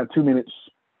 I got 2 minutes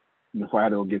before I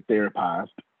have to go get therapized.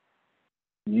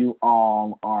 You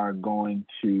all are going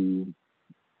to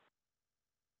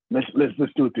let's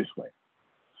do it this way.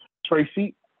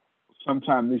 Tracy,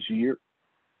 sometime this year,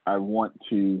 I want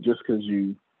to, just because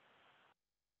you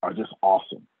are just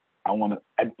awesome, I want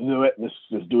to do it. Let's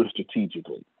just do it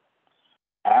strategically.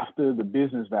 After the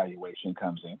business valuation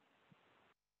comes in,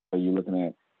 so you're looking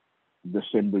at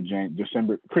December,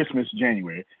 Christmas,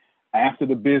 January. After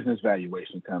the business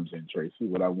valuation comes in, Tracy,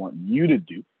 what I want you to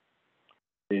do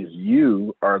is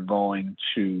you are going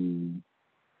to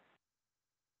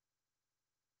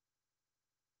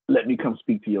let me come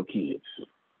speak to your kids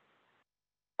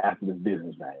after the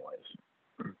business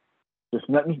valuation. Just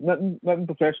nothing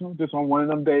professional, just on one of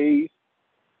them days.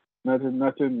 Nothing,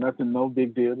 no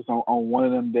big deal. Just on one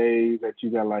of them days that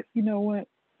you got like, you know what?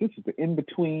 This is the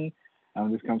in-between.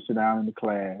 I'm just come sit down in the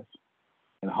class.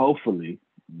 And hopefully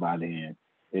by then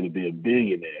it'll be a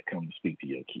billionaire come to speak to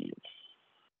your kids.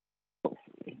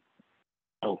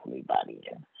 Hopefully by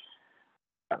then.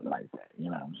 Something like that. You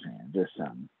know what I'm saying? Just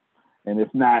something. And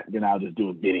if not, then I'll just do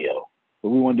a video. But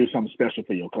we want to do something special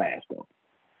for your class though.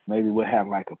 Maybe we'll have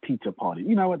like a pizza party.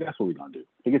 You know what? That's what we're gonna do.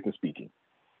 Forget the speaking.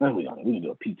 That's what we're gonna do. We can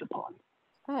do a pizza party.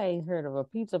 I ain't heard of a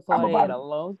pizza party in a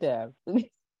long time.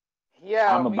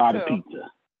 Yeah, I'm about a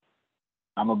pizza.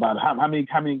 I'm about how many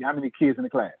kids in the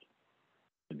class?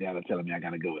 The dad are telling me I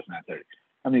gotta go. It's not 30.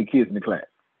 How many kids in the class?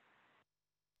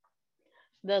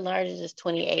 The largest is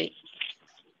 28.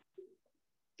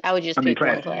 I would just How many pick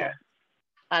one classes you class.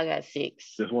 I got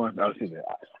 6. Just one?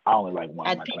 I only like one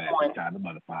in my class at a time. The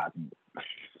other 5.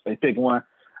 They pick one.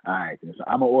 All right. So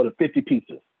I'm gonna order 50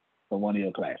 pizzas for one of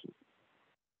your classes.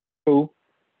 Cool.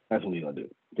 That's what we're gonna do.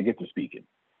 Forget the speaking.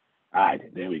 All right,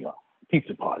 there we go.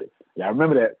 Pizza party. Yeah,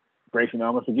 remember that. Grace, I'm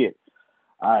gonna forget.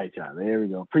 All right, y'all. There we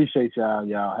go. Appreciate y'all.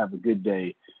 Y'all have a good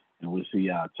day, and we'll see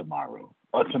y'all tomorrow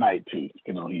or tonight too.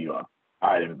 Depending on who you are. All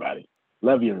right, everybody.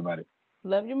 Love you, everybody.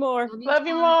 Love you more. Love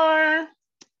you more.